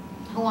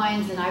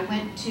Hawaiians, and I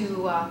went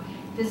to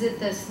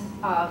visit this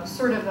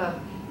sort of a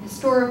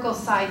historical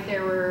site.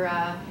 There were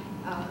a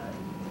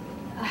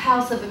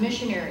house of a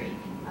missionary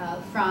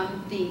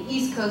from the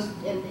East Coast,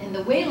 and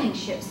the whaling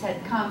ships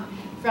had come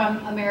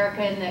from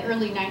America in the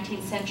early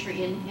 19th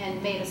century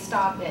and made a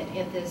stop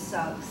at this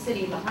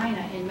city,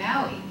 Lahaina, in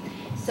Maui.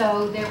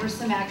 So there were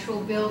some actual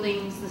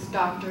buildings, this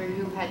doctor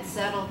who had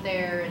settled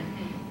there, and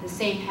the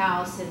same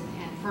house and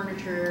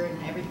furniture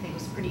and everything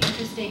was pretty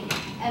interesting.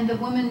 And the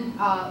woman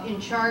in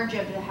charge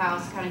of the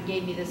house kind of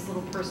gave me this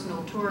little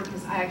personal tour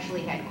because I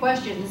actually had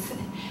questions.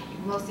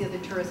 Most of the other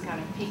tourists kind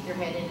of peeked their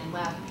head in and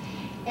left.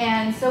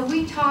 And so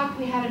we talked,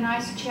 we had a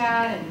nice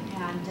chat,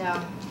 and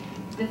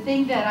the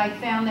thing that I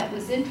found that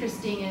was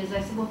interesting is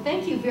I said, well,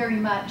 thank you very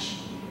much,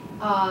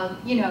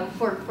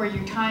 for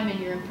your time and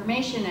your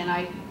information, and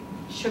I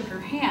shook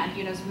her hand,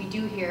 as we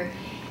do here.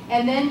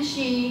 And then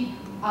she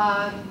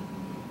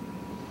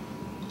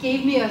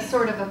gave me a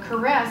sort of a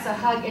caress, a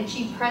hug, and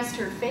she pressed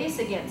her face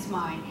against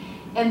mine.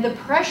 And the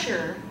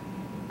pressure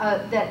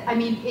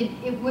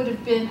it would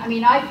have been,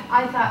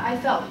 I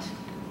felt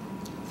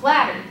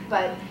flattered,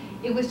 but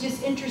it was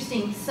just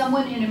interesting.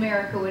 Someone in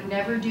America would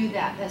never do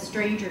that. A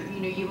stranger,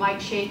 you might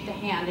shake the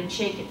hand and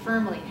shake it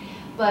firmly.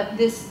 But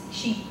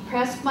she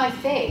pressed my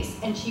face,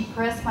 and she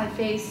pressed my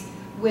face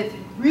with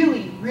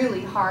really,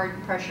 really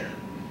hard pressure.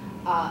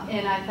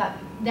 And I thought,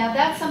 now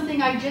that's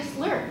something I just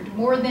learned.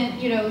 More than,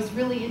 it was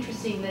really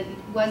interesting that it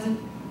wasn't,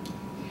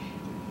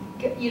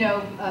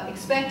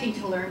 expecting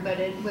to learn, but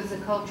it was a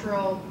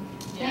cultural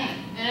thing.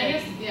 And I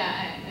guess,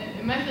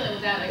 my feeling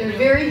with that, they're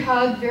very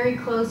hugged, very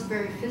close,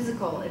 very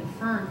physical and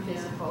firm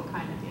physical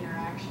kind of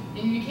interaction.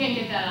 And you can't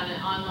get that on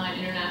an online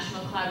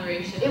international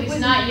collaboration. At least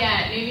not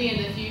yet. Maybe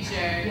in the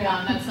future,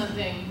 that's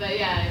something. But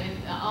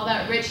all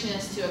that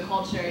richness to a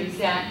culture, you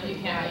can't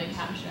really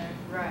capture.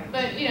 Right.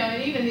 But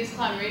and even these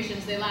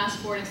collaborations, they last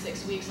 4 to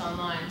 6 weeks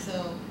online,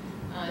 so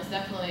it's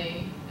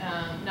definitely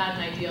not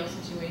an ideal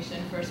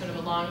situation for sort of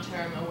a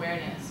long-term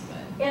awareness. But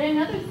and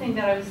another thing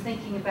that I was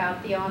thinking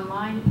about the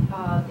online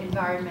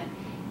environment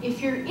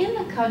if you're in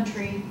the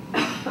country,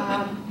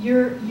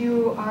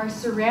 you are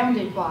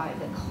surrounded by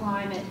the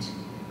climate,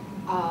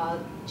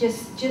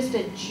 just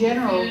a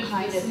general Foods,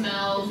 kind the of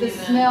smells, the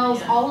even, smells,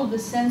 yeah. all of the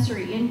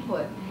sensory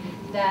input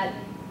that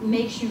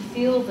makes you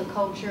feel the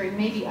culture and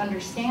maybe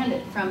understand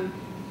it from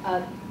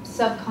a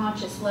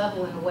subconscious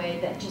level in a way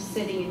that just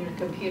sitting in your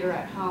computer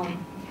at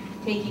home,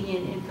 taking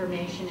in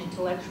information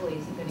intellectually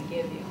isn't going to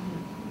give you.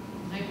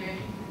 I agree.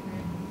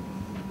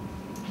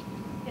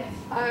 Yes.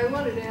 I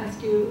wanted to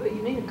ask you,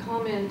 you made a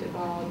comment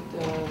about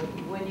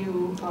when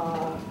you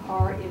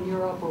are in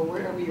Europe or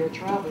wherever you're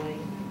traveling,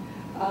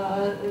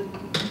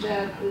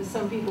 that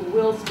some people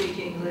will speak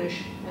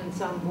English and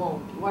some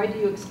won't. Why do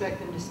you expect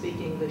them to speak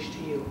English to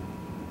you?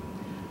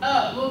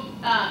 Oh, well,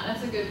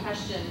 that's a good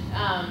question.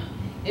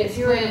 If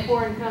you're in a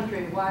foreign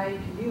country, why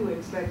do you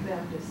expect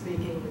them to speak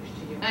English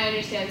to you? I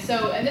understand.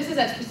 So, and this is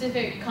at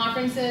specific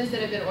conferences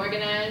that have been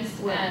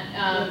organized, Well,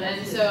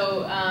 and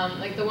so,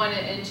 like the one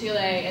in Chile,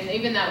 and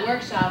even that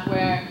workshop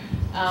where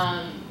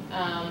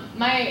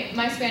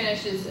my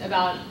Spanish is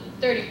about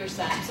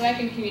 30%, so I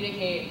can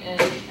communicate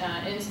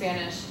in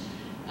Spanish,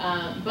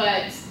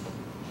 but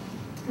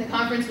the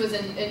conference was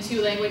in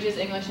two languages,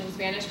 English and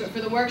Spanish. But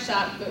for the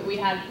workshop that we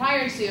had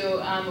prior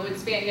to,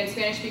 we had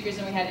Spanish speakers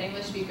and we had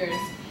English speakers.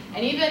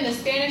 And even the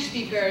Spanish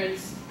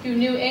speakers who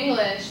knew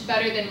English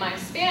better than my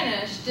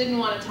Spanish didn't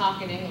want to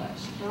talk in English,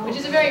 which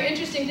is a very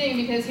interesting thing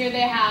because here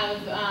they have,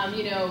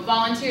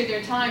 volunteered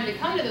their time to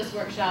come to this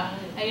workshop,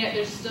 and yet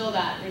there's still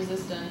that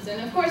resistance.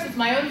 And of course, it's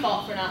my own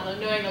fault for not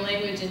knowing the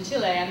language in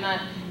Chile. I'm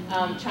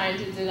not trying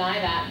to deny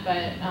that,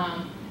 but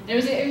there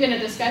was even a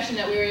discussion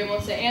that we were able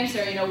to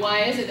answer.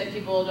 Why is it that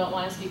people don't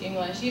want to speak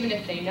English, even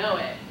if they know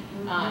it?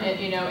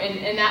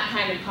 In that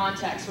kind of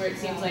context, where it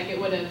seems like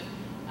it would have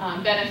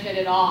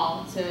benefited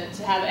all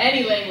to have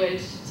any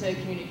language to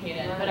communicate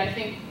in. But I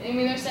think,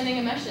 they're sending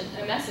a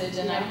message,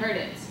 and I've heard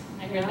it.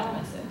 I heard that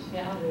message.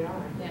 Yeah, they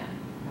are. Yeah,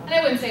 and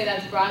I wouldn't say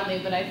that's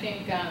broadly, but I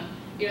think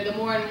the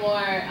more and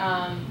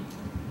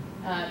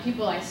more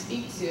people I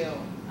speak to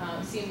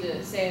seem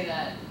to say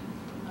that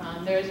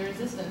there is a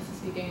resistance to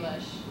speak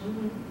English,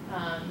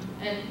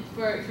 and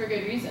for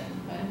good reason.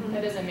 But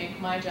that doesn't make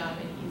my job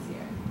any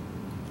easier.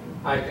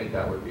 I think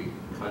that would be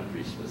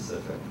country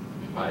specific.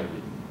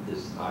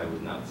 I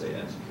would not say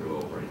that's true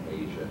over in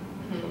Asia.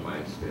 From my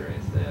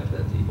experience there,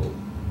 that people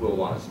will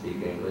want to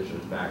speak English. In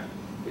fact,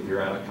 if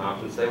you're at a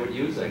conference, they would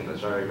use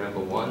English. I remember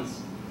once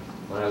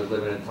when I was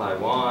living in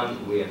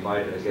Taiwan, we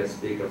invited a guest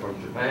speaker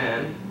from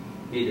Japan.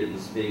 He didn't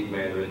speak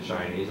Mandarin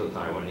Chinese or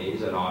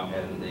Taiwanese,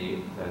 and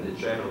the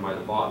chairman of my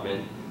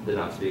department did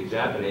not speak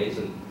Japanese,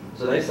 and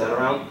so they sat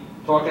around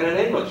talking in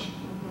English.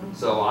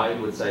 So I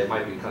would say it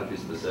might be country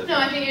specific. No,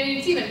 I think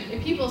it's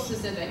even people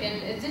specific,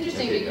 and it's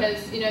interesting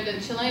because the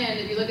Chilean,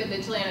 if you look at the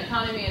Chilean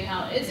economy and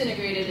how it's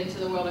integrated into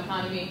the world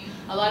economy,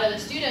 a lot of the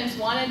students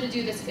wanted to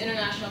do this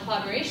international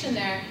collaboration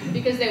there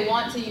because they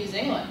want to use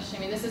English.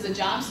 This is a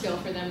job skill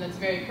for them that's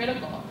very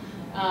critical.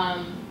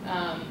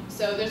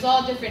 So there's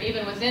all different,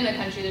 even within a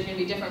country, there's going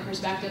to be different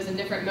perspectives and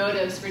different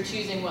motives for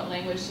choosing what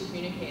language to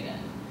communicate in.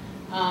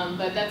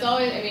 But that's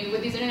always,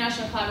 with these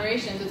international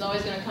collaborations, it's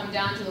always going to come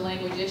down to the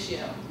language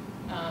issue.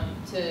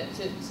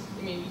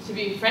 To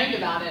be frank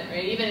about it,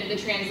 right? Even the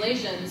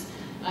translations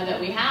that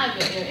we have,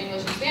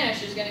 English and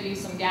Spanish, there's going to be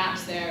some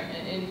gaps there,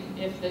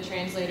 if the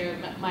translator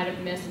might have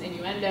missed an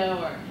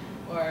innuendo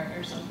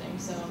or something.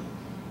 So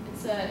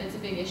it's a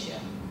big issue.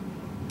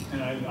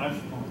 And I'm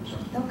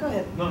sorry. No, go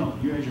ahead. No,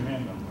 you had your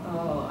hand up.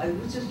 I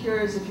was just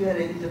curious if you had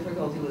any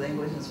difficulty with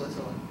English in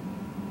Switzerland.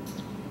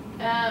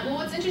 Well,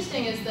 what's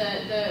interesting is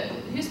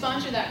who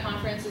sponsored that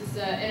conference. It's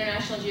the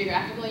International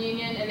Geographical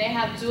Union, and they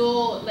have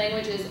dual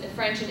languages,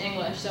 French and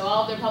English. So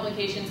all of their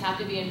publications have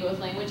to be in both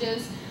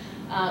languages.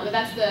 But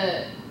that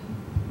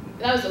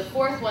was the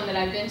fourth one that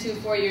I've been to,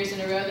 4 years in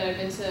a row that I've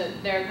been to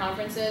their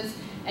conferences,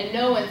 and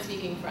no one's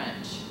speaking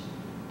French.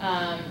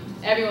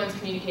 Everyone's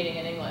communicating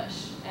in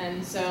English,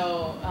 and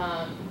so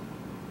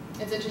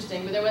it's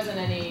interesting. But there wasn't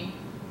any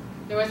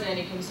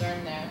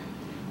concern there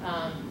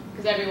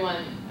because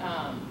everyone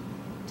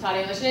taught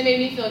English, and it made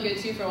me feel good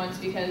too for once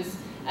because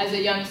as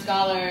a young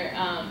scholar,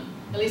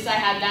 at least I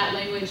had that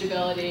language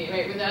ability,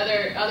 right? When the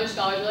other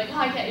scholars were like, oh,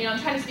 I can't, I'm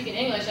trying to speak in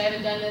English, I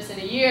haven't done this in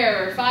a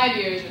year or 5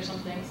 years or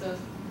something. So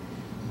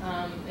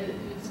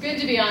it's good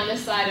to be on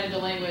this side of the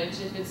language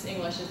if it's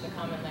English as the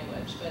common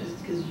language. But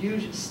because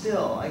usually,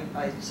 still,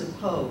 I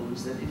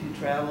suppose that if you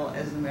travel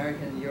as an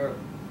American in Europe,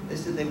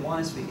 they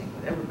want to speak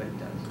English. Everybody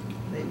does.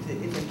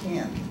 If they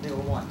can, they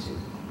will want to.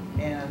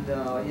 And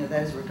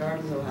that is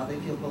regardless of how they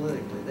feel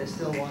politically. They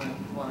still want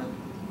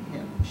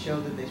to show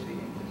that they speak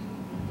English.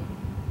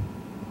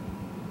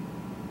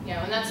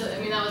 Yeah, and that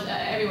was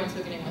everyone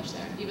spoke in English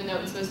there, even though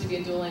it was supposed to be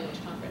a dual language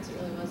conference. It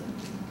really wasn't.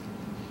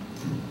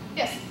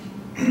 Yes.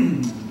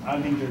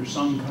 I think there's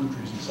some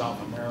countries in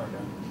South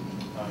America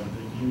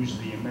that use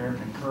the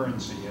American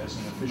currency as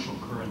an official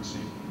currency,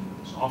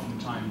 it's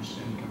oftentimes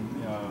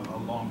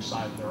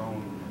alongside their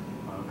own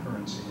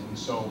currency, and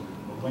so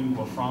the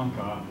lingua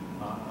franca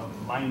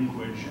of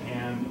language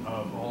and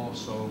of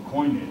also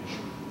coinage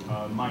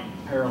might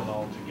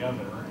parallel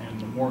together, and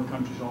the more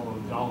countries, although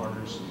the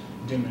dollar's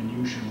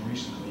diminution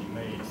recently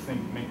make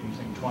them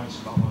think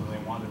twice about whether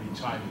they want to be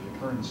tied to the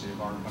currency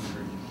of our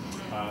country.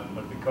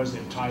 But because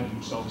they've tied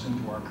themselves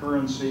into our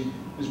currency,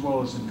 as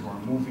well as into our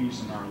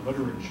movies and our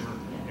literature,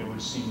 it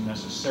would seem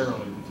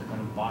necessarily that they're going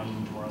to buy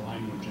into our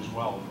language as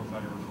well, for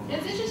better or for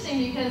worse. It's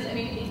interesting because, I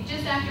mean,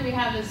 just after we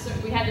had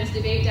this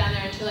debate down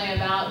there in Chile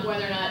about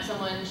whether or not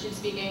someone should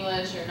speak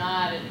English or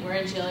not, and we're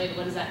in Chile,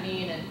 what does that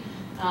mean? And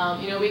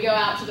you know, we go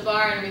out to the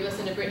bar and we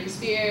listen to Britney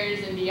Spears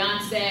and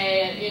Beyonce,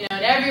 and you know,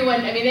 and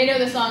everyone, I mean, they know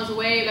the songs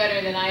way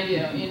better than I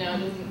do, you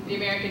know, the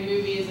American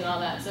movies and all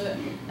that. So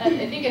I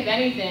think if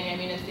anything, I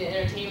mean, it's the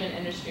entertainment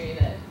industry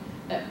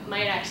that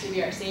might actually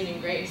be our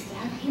saving grace to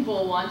have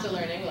people want to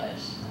learn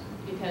English,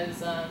 because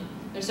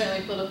there's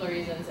certainly political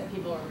reasons that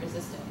people are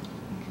resisting.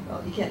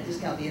 Well, you can't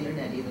discount the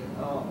internet either.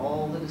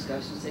 All the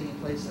discussions taking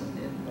place in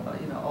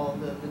you know, all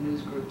the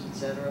news groups,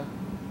 etc.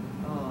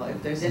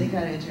 If there's any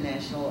kind of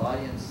international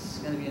audience, it's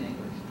going to be in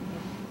English.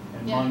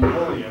 And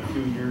Mongolia, a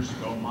few years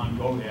ago,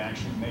 Mongolia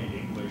actually made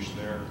English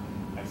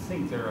I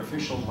think their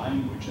official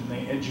language, and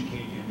they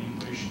educate in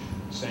English,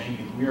 saying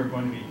if we are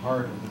going to be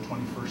part of the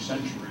 21st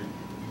century,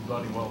 we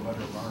bloody well better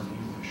learn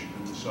English.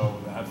 And so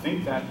I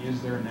think that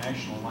is their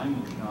national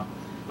language now.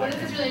 Well,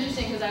 this is really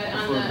interesting because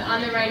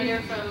on the right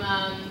here from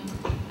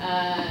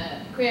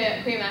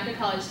Cuyamaca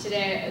College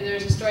today,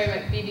 there's a story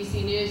about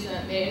BBC News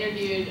that they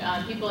interviewed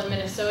people in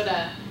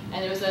Minnesota,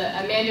 and there was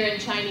a Mandarin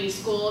Chinese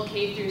school,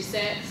 K through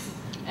 6,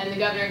 and the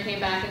governor came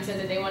back and said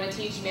that they want to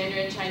teach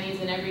Mandarin Chinese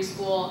in every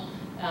school,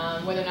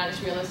 whether or not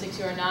it's realistic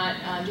to or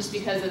not, just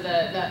because of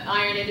the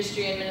iron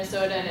industry in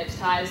Minnesota and its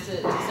ties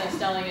to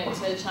selling it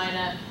to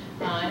China,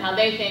 and how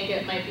they think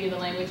it might be the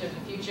language of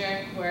the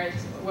future, where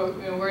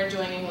we're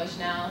enjoying English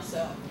now.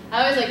 So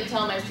I always like to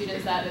tell my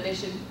students that they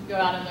should go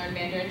out and learn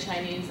Mandarin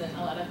Chinese, and a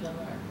lot of them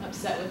are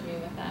upset with me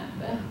with that.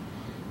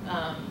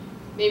 But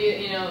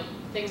maybe, you know,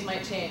 things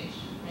might change,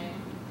 right?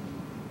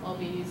 I'll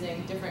be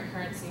using different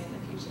currency in the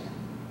future.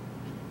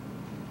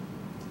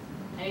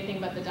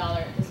 Anything but the dollar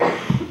at this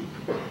point.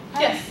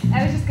 Yes?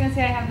 I was just going to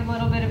say I have a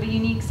little bit of a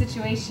unique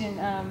situation.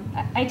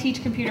 I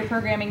teach computer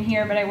programming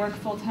here, but I work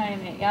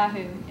full-time at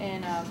Yahoo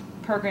and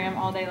program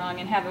all day long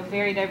and have a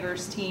very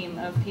diverse team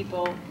of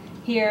people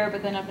here,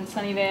 but then up in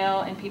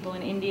Sunnyvale, and people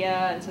in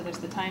India, and so there's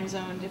the time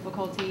zone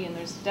difficulty, and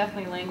there's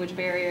definitely a language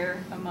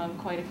barrier among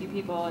quite a few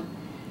people.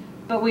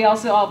 But we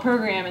also all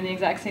program in the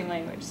exact same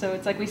language. So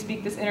it's like we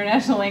speak this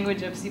international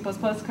language of C++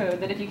 code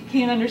that if you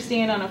can't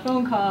understand on a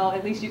phone call,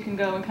 at least you can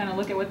go and kind of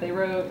look at what they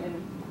wrote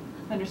and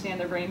understand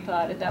their brain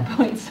thought at that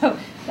point. So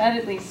that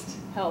at least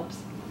helps.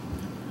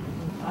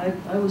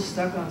 I was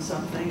stuck on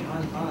something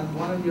on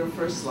one of your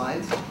first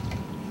slides.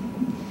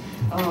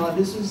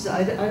 This was,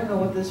 I don't know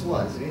what this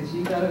was.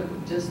 You got to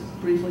just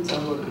briefly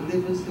tell me.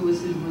 It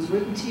was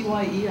written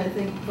TYE, I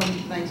think, from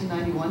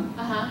 1991,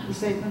 the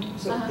statement.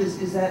 So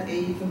is that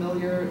a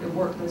familiar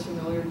work that's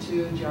familiar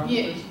to geographers?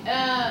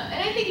 Yeah,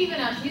 and I think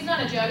even, he's not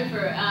a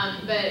geographer,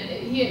 but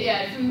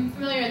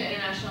familiar in the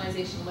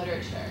internationalization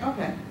literature.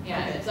 Okay.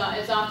 Yeah, okay.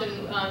 It's often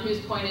who's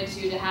pointed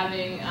to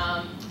having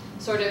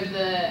sort of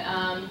the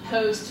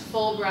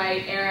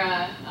post-Fulbright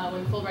era,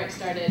 when Fulbright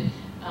started,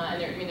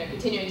 and they're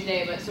continuing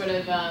today, but sort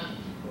of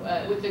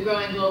with the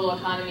growing global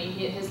economy,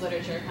 his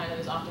literature kind of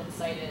is often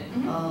cited.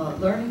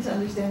 Learning to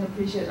understand and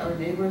appreciate our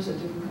neighbors of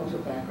different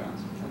cultural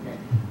backgrounds, okay,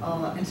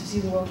 and to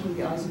see the world through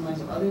the eyes and minds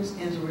of others,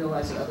 and to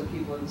realize that other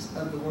people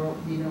of the world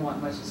need and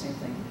want much the same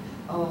thing.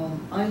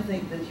 I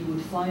think that you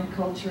would find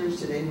cultures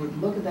today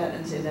would look at that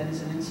and say that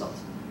is an insult.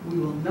 We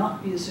will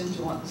not be assumed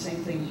to want the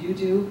same things you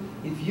do.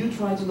 If you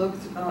try to look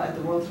at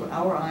the world through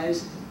our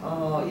eyes,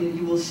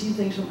 you will see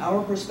things from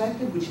our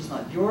perspective, which is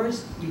not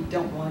yours. We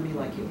don't want to be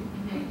like you.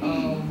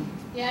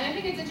 Yeah, and I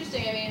think it's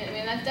interesting. I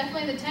mean that's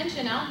definitely the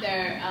tension out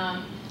there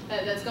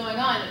that's going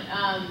on.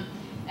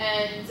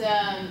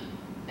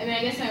 I mean,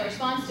 I guess my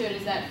response to it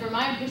is that, from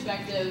my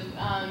perspective,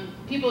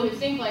 people who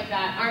think like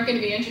that aren't going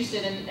to be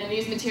interested in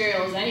these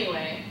materials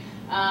anyway.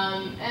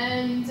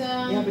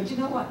 Yeah, but you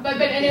know what?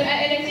 But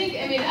I think,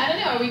 I mean, I don't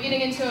know. Are we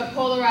getting into a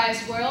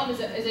polarized world?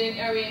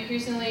 Are we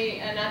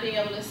increasingly not being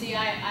able to see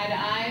eye to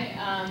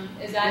eye?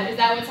 Is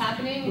that what's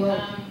happening?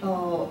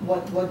 Well,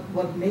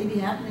 what may be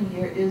happening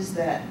here is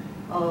that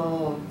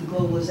the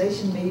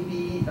globalization may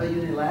be a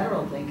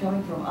unilateral thing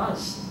coming from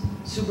us,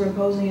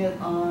 superimposing it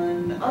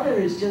on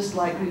others, just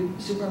like we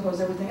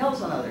superimpose everything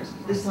else on others.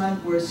 This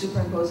time, we're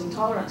superimposing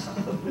tolerance on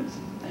others.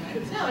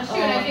 No, it's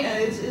true. And I think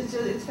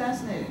it's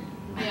fascinating.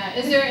 Yeah.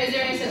 Is there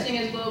any such thing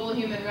as global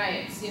human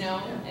rights? You know,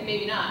 and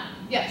maybe not.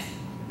 Yes.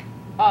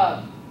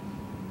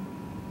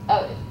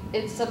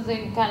 It's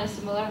something kind of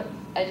similar.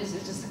 It's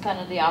just kind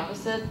of the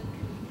opposite.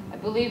 I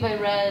believe I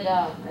read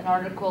an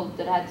article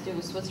that had to do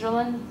with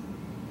Switzerland.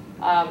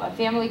 A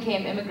family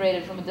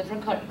immigrated from a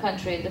different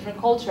country, a different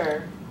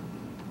culture,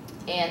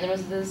 and there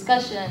was a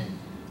discussion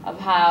of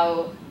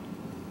how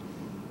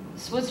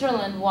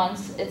Switzerland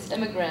wants its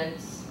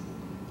immigrants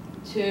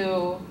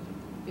to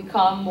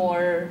become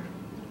more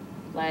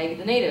like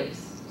the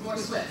natives. More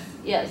Swiss.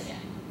 Yes.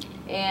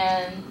 Yeah.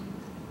 And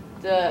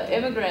the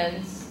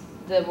immigrants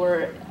that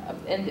were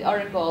in the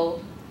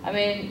article, I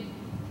mean,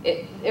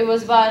 it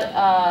was about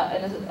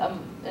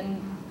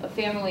a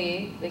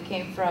family that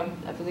came from,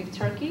 I believe,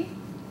 Turkey.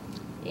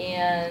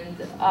 And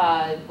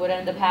what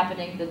ended up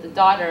happening that the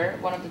daughter,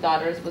 one of the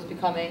daughters, was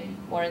becoming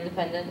more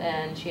independent,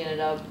 and she ended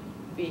up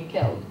being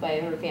killed by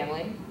her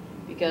family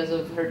because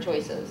of her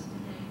choices.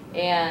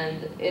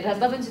 And it has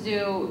nothing to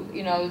do,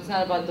 you know, it's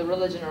not about the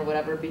religion or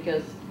whatever,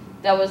 because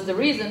that was the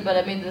reason, but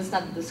I mean, that's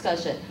not the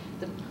discussion.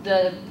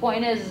 The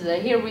point is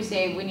that here we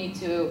say we need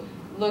to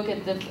look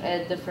at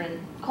different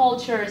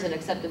cultures and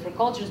accept different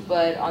cultures,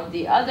 but on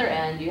the other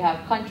end, you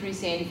have countries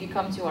saying, if you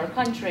come to our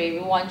country, we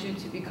want you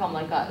to become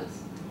like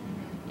us.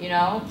 You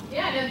know?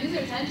 Yeah, no, these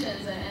are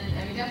tensions, and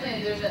I mean,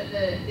 definitely there's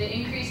the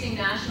increasing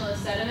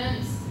nationalist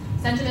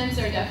sentiments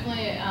are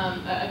definitely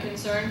a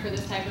concern for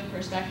this type of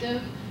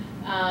perspective.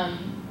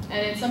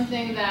 And it's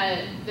something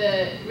that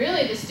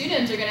really the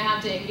students are going to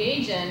have to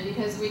engage in,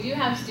 because we do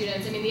have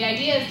students. I mean, the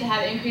idea is to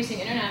have increasing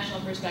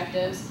international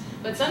perspectives,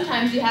 but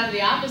sometimes you have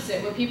the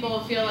opposite, where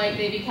people feel like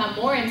they become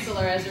more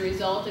insular as a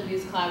result of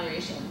these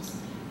collaborations.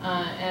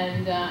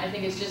 I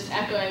think it's just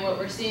echoing what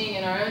we're seeing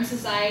in our own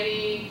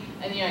society,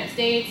 in the United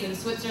States, in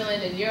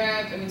Switzerland, in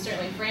Europe. I mean,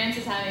 certainly France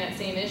is having that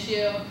same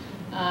issue.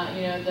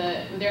 You know,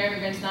 their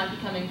immigrants not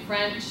becoming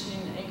French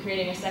and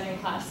creating a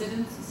second-class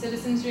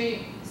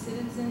citizenry.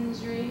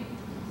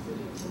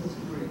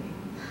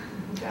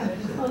 Got it.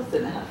 Close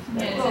enough.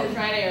 Yeah, is it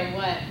Friday or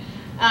what?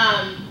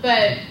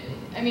 But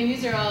I mean,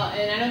 these are all,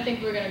 and I don't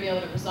think we're going to be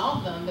able to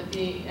resolve them. But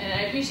and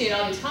I appreciate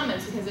all these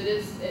comments, because it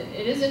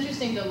is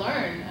interesting to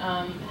learn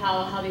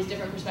how these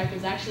different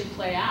perspectives actually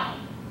play out.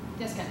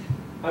 Yes, Ken.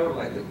 I would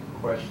like to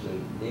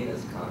question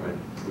Nina's comment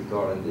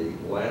regarding the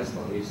last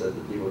one. You said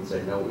that people would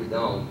say, no, we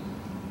don't.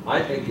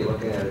 I think you're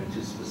looking at it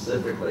too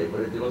specifically,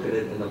 but if you look at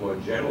it in a more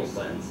general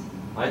sense,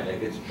 I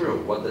think it's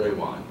true. What do they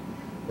want?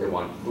 They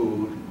want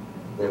food,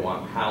 they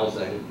want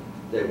housing,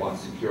 they want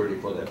security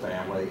for their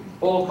family.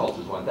 All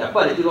cultures want that.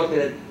 But if you look at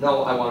it,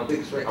 no, I want a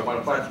big screen, I want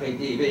a flat screen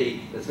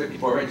TV that's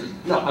 54 inches.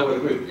 No, I would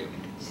agree with you.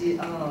 See,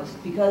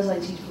 because I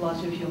teach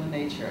philosophy of human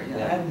nature, you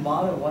know, I have a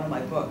motto in one of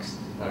my books.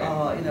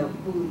 Okay. You know,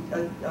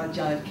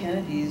 John F.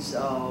 Kennedy's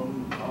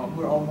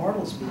 "We're all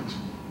mortal" speech.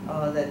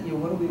 That, you know,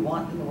 what do we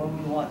want in the world?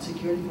 We want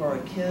security for our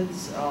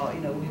kids. You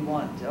know, we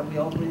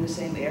all breathe the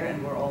same air,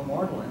 and we're all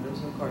mortal. And those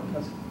were,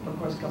 of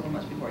course, a couple of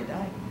months before he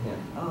died.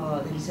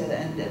 Yeah. He said,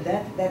 and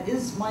that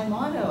is my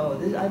motto.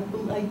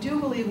 I do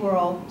believe we're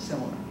all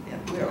similar. Yeah,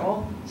 we're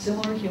all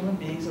similar human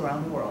beings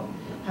around the world.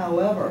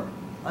 However,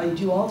 I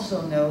do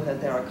also know that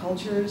there are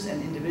cultures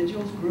and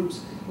individuals,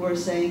 groups, who are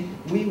saying,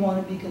 we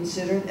want to be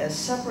considered as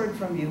separate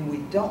from you. We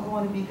don't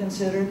want to be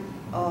considered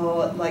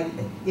like,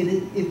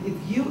 if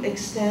you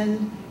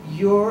extend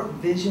your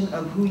vision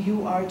of who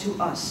you are to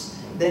us,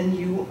 then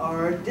you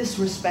are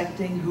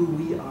disrespecting who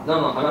we are.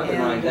 No, I'm not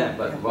denying that,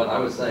 but what I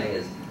was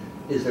saying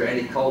is there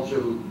any culture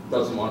who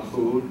doesn't want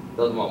food,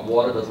 doesn't want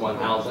water, doesn't want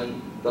housing,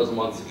 doesn't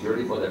want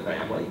security for their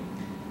family?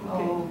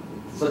 Oh.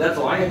 So that's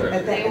what I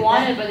heard. They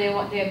want it, but they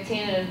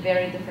obtain it in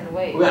very different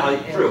ways. Well,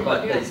 true,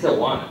 but they still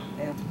want it.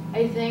 Yeah.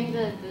 I think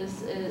that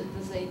this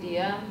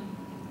idea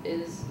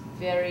is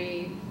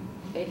very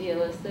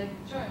idealistic.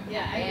 Sure.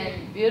 Yeah, I agree.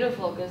 And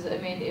beautiful, because I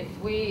mean, if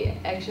we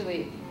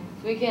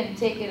can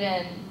take it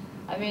in,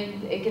 I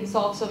mean, it can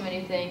solve so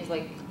many things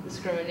like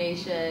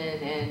discrimination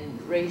and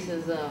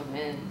racism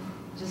and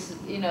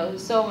just, you know,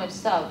 so much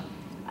stuff.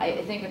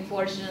 I think,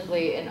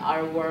 unfortunately, in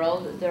our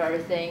world, there are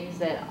things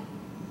that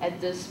at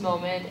this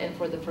moment and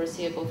for the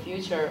foreseeable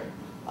future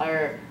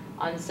are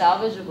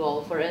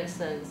unsalvageable. For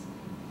instance,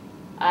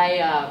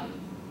 I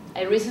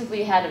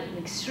recently had an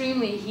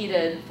extremely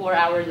heated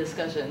 4-hour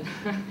discussion,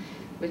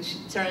 which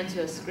turned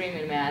into a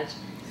screaming match.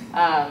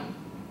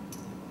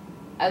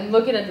 I'm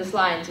looking at this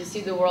line, to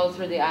see the world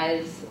through the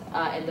eyes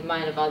and the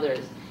mind of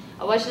others.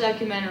 I watched a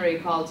documentary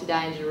called To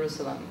Die in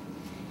Jerusalem.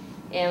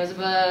 And it was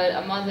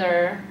about a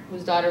mother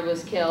whose daughter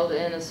was killed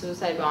in a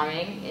suicide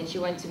bombing, and she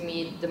went to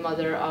meet the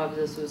mother of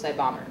the suicide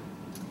bomber.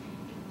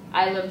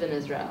 I lived in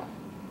Israel.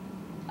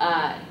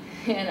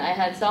 And I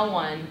had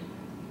someone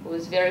who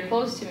was very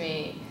close to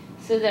me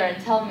sit there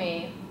and tell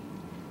me,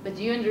 but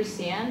do you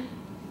understand?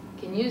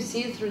 Can you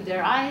see through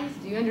their eyes?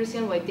 Do you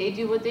understand why they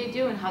do what they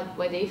do and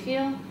why they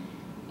feel?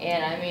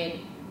 And I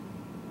mean,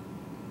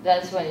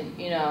 that's when,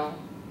 you know,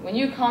 when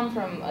you come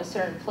from a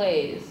certain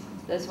place,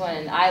 that's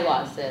when I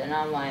lost it. And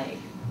I'm like,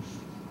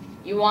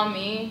 you want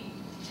me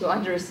to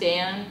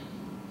understand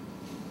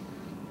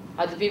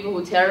how the people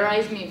who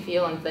terrorize me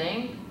feel and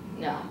think?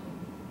 No.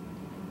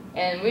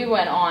 And we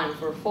went on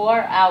for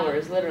 4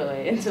 hours,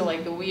 literally, until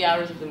like the wee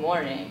hours of the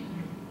morning.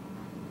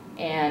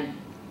 And,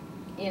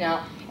 you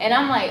know, and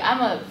I'm like, I'm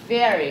a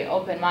very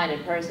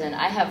open-minded person.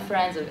 I have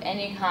friends of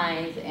any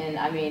kind, and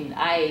I mean,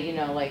 you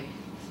know, like,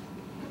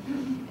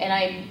 and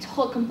I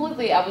told him,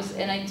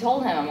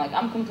 I'm like,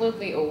 I'm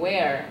completely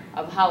aware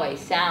of how I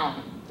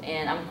sound,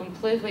 and I'm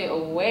completely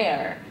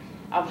aware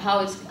of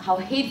how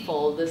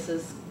hateful this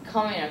is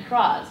coming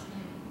across,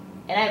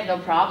 and I have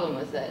no problem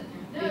with it,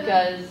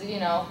 because, you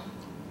know,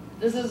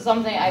 this is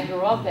something I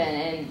grew up in,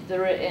 and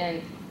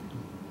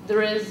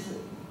there is,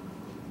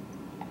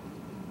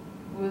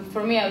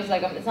 for me, I was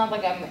like, it's not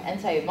like I'm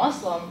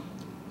anti-Muslim,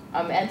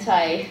 I'm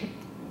anti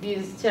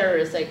these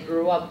terrorists I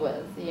grew up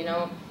with, you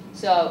know?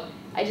 So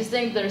I just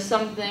think there's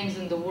some things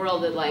in the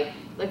world that like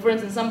for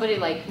instance, somebody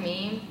like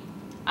me,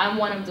 I'm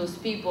one of those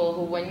people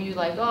who when you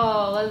like,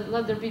 oh,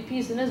 let there be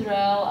peace in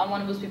Israel, I'm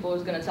one of those people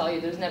who's gonna tell you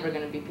there's never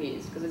gonna be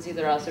peace, because it's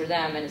either us or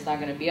them, and it's not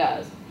gonna be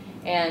us.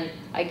 And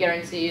I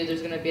guarantee you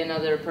there's gonna be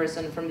another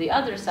person from the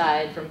other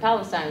side, from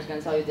Palestine, who's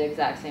gonna tell you the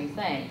exact same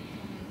thing.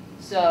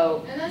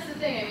 So, and that's the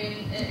thing, I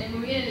mean, and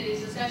when we get into these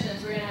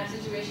discussions, we're going to have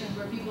situations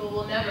where people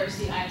will never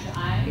see eye to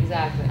eye.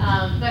 Exactly.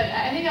 But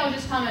I think I will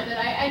just comment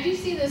that I do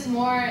see this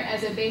more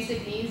as a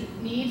basic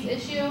needs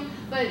issue.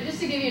 But just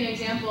to give you an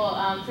example,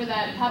 for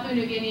that Papua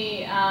New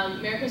Guinea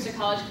Maricosta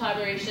College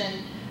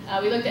collaboration,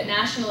 we looked at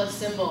nationalist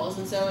symbols.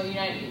 And so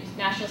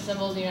national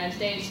symbols in the United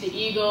States, the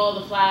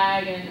eagle, the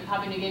flag, and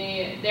Papua New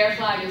Guinea, their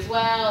flag as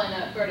well, and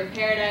a bird of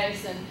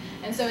paradise.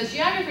 And so as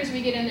geographers,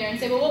 we get in there and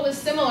say, well, what was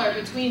similar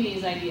between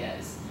these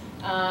ideas?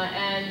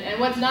 And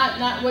what's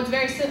what's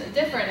very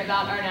different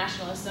about our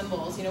nationalist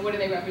symbols? You know, what do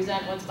they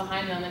represent? What's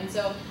behind them? And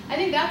so I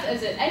think that's,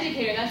 as an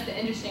educator, that's the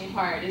interesting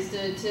part, is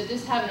to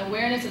just have an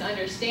awareness and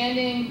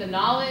understanding, the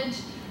knowledge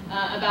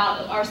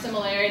about our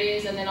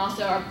similarities, and then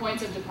also our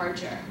points of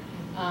departure,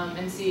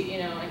 and see, you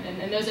know,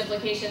 and those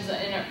implications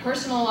in our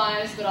personal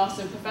lives, but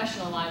also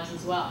professional lives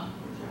as well.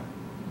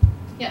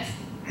 Yes.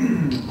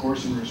 Of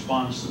course, in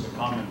response to the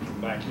comment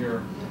from back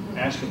here,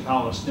 ask a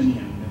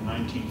Palestinian in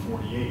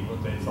 1948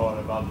 what they thought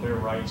about their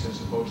rights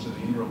as opposed to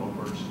the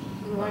interlopers,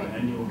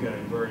 and you will get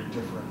a very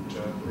different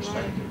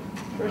perspective.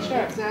 For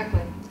sure.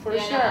 Exactly. For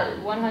sure,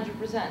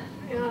 100%.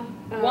 Yeah.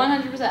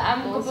 100%.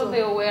 I'm also, completely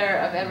aware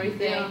of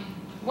everything. Yeah.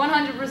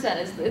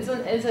 100%.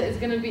 It's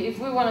going to be, if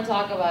we want to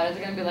talk about it, it's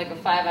going to be like a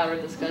 5-hour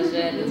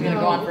discussion. It's going to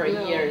go on for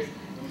years.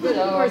 But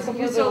so of course, I'm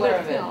you saw aware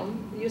that of it. film.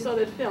 You saw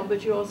that film,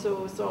 but you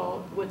also saw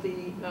what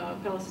the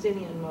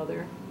Palestinian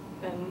mother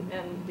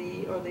and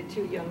the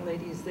two young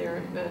ladies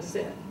there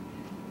said,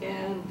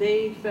 and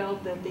they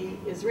felt that the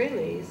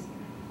Israelis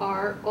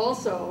are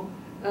also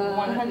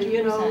 100%.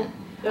 You know,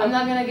 I'm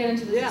not going to get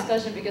into this yeah.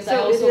 discussion because So I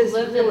also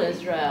lived really, in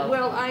Israel.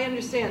 Well, I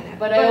understand that.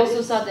 But I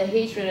also saw the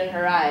hatred in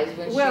her eyes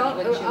when she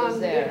was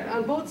there.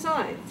 On both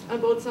sides.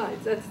 On both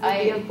sides. That's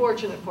the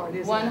unfortunate part,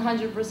 isn't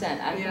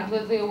 100%. I'm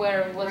completely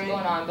aware of what's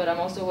going on, but I'm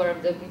also aware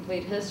of the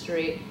complete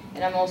history,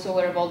 and I'm also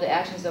aware of all the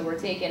actions that were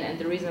taken and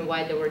the reason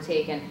why they were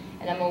taken.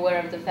 And I'm aware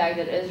of the fact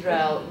that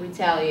Israel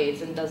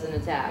retaliates and doesn't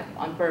attack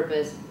on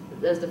purpose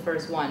as the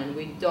first one, and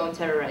we don't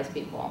terrorize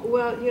people.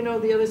 Well, you know,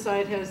 the other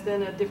side has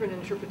then a different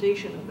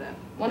interpretation of that.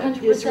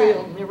 100%.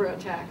 Israel never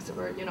attacks,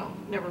 or, you know,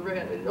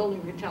 it only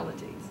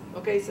retaliates.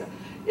 Okay, so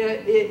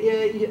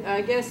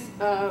I guess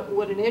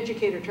what an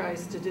educator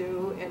tries to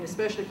do, and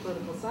especially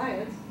political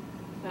science,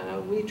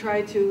 we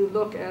try to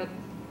look at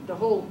the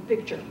whole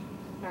picture,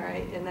 all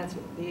right? And that's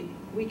what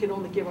we can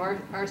only give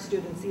our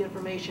students the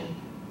information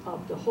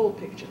of the whole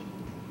picture.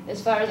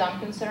 As far as I'm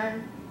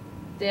concerned,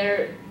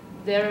 the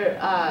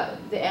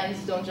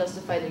ends don't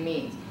justify the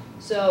means.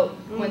 So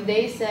when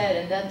they said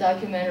in that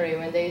documentary,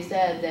 when they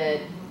said that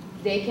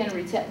they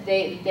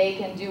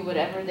can do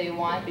whatever they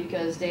want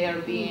because they are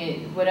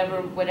being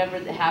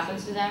whatever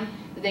happens to them,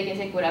 that they can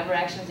take whatever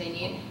actions they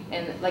need,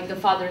 and like the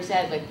father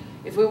said, like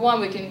if we want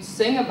we can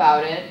sing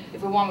about it,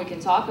 if we want we can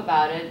talk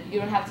about it, you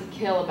don't have to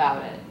kill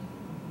about it.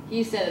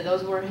 He said it,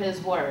 those were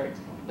his words,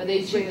 but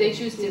they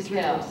choose to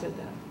kill. Said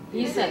that.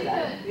 He said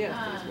that. Yeah,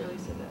 the Israeli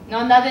said that.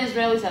 No, not the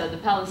Israeli said it, the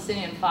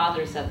Palestinian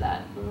father said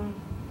that.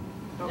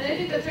 And I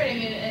think that's right. I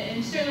mean,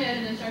 and certainly as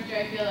an instructor,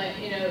 I feel like,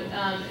 you know,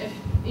 if,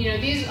 you know,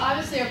 these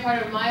obviously are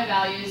part of my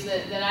values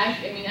that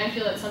I mean, I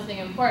feel it's something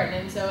important,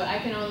 and so I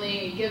can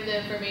only give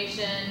the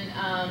information,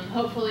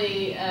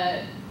 hopefully,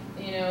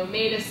 you know,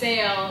 made a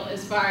sale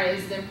as far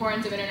as the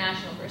importance of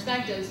international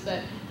perspectives,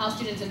 but how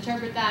students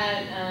interpret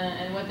that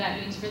and what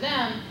that means for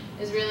them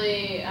is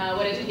really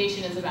what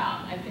education is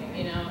about, I think,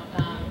 you know.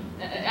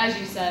 As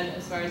you said,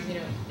 as far as, you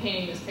know,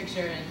 painting this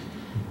picture,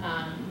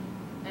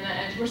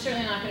 and we're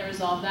certainly not going to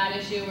resolve that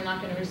issue. We're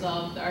not going to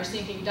resolve our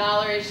sinking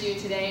dollar issue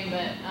today,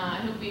 but I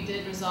hope we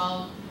did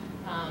resolve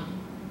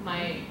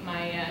my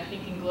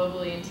thinking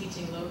globally and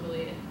teaching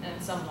locally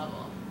at some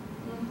level.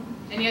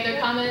 Any other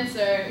comments,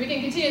 or we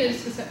can continue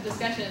this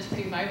discussion. It's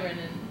pretty vibrant,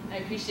 and I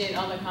appreciate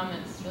all the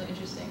comments. It's really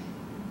interesting.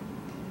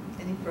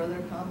 Any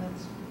further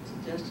comments,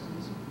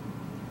 suggestions,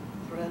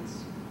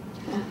 threats?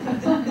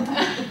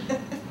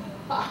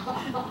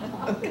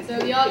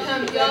 So y'all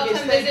come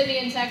visit me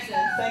in Texas.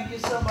 Thank you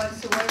so much,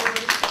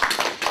 Waverly.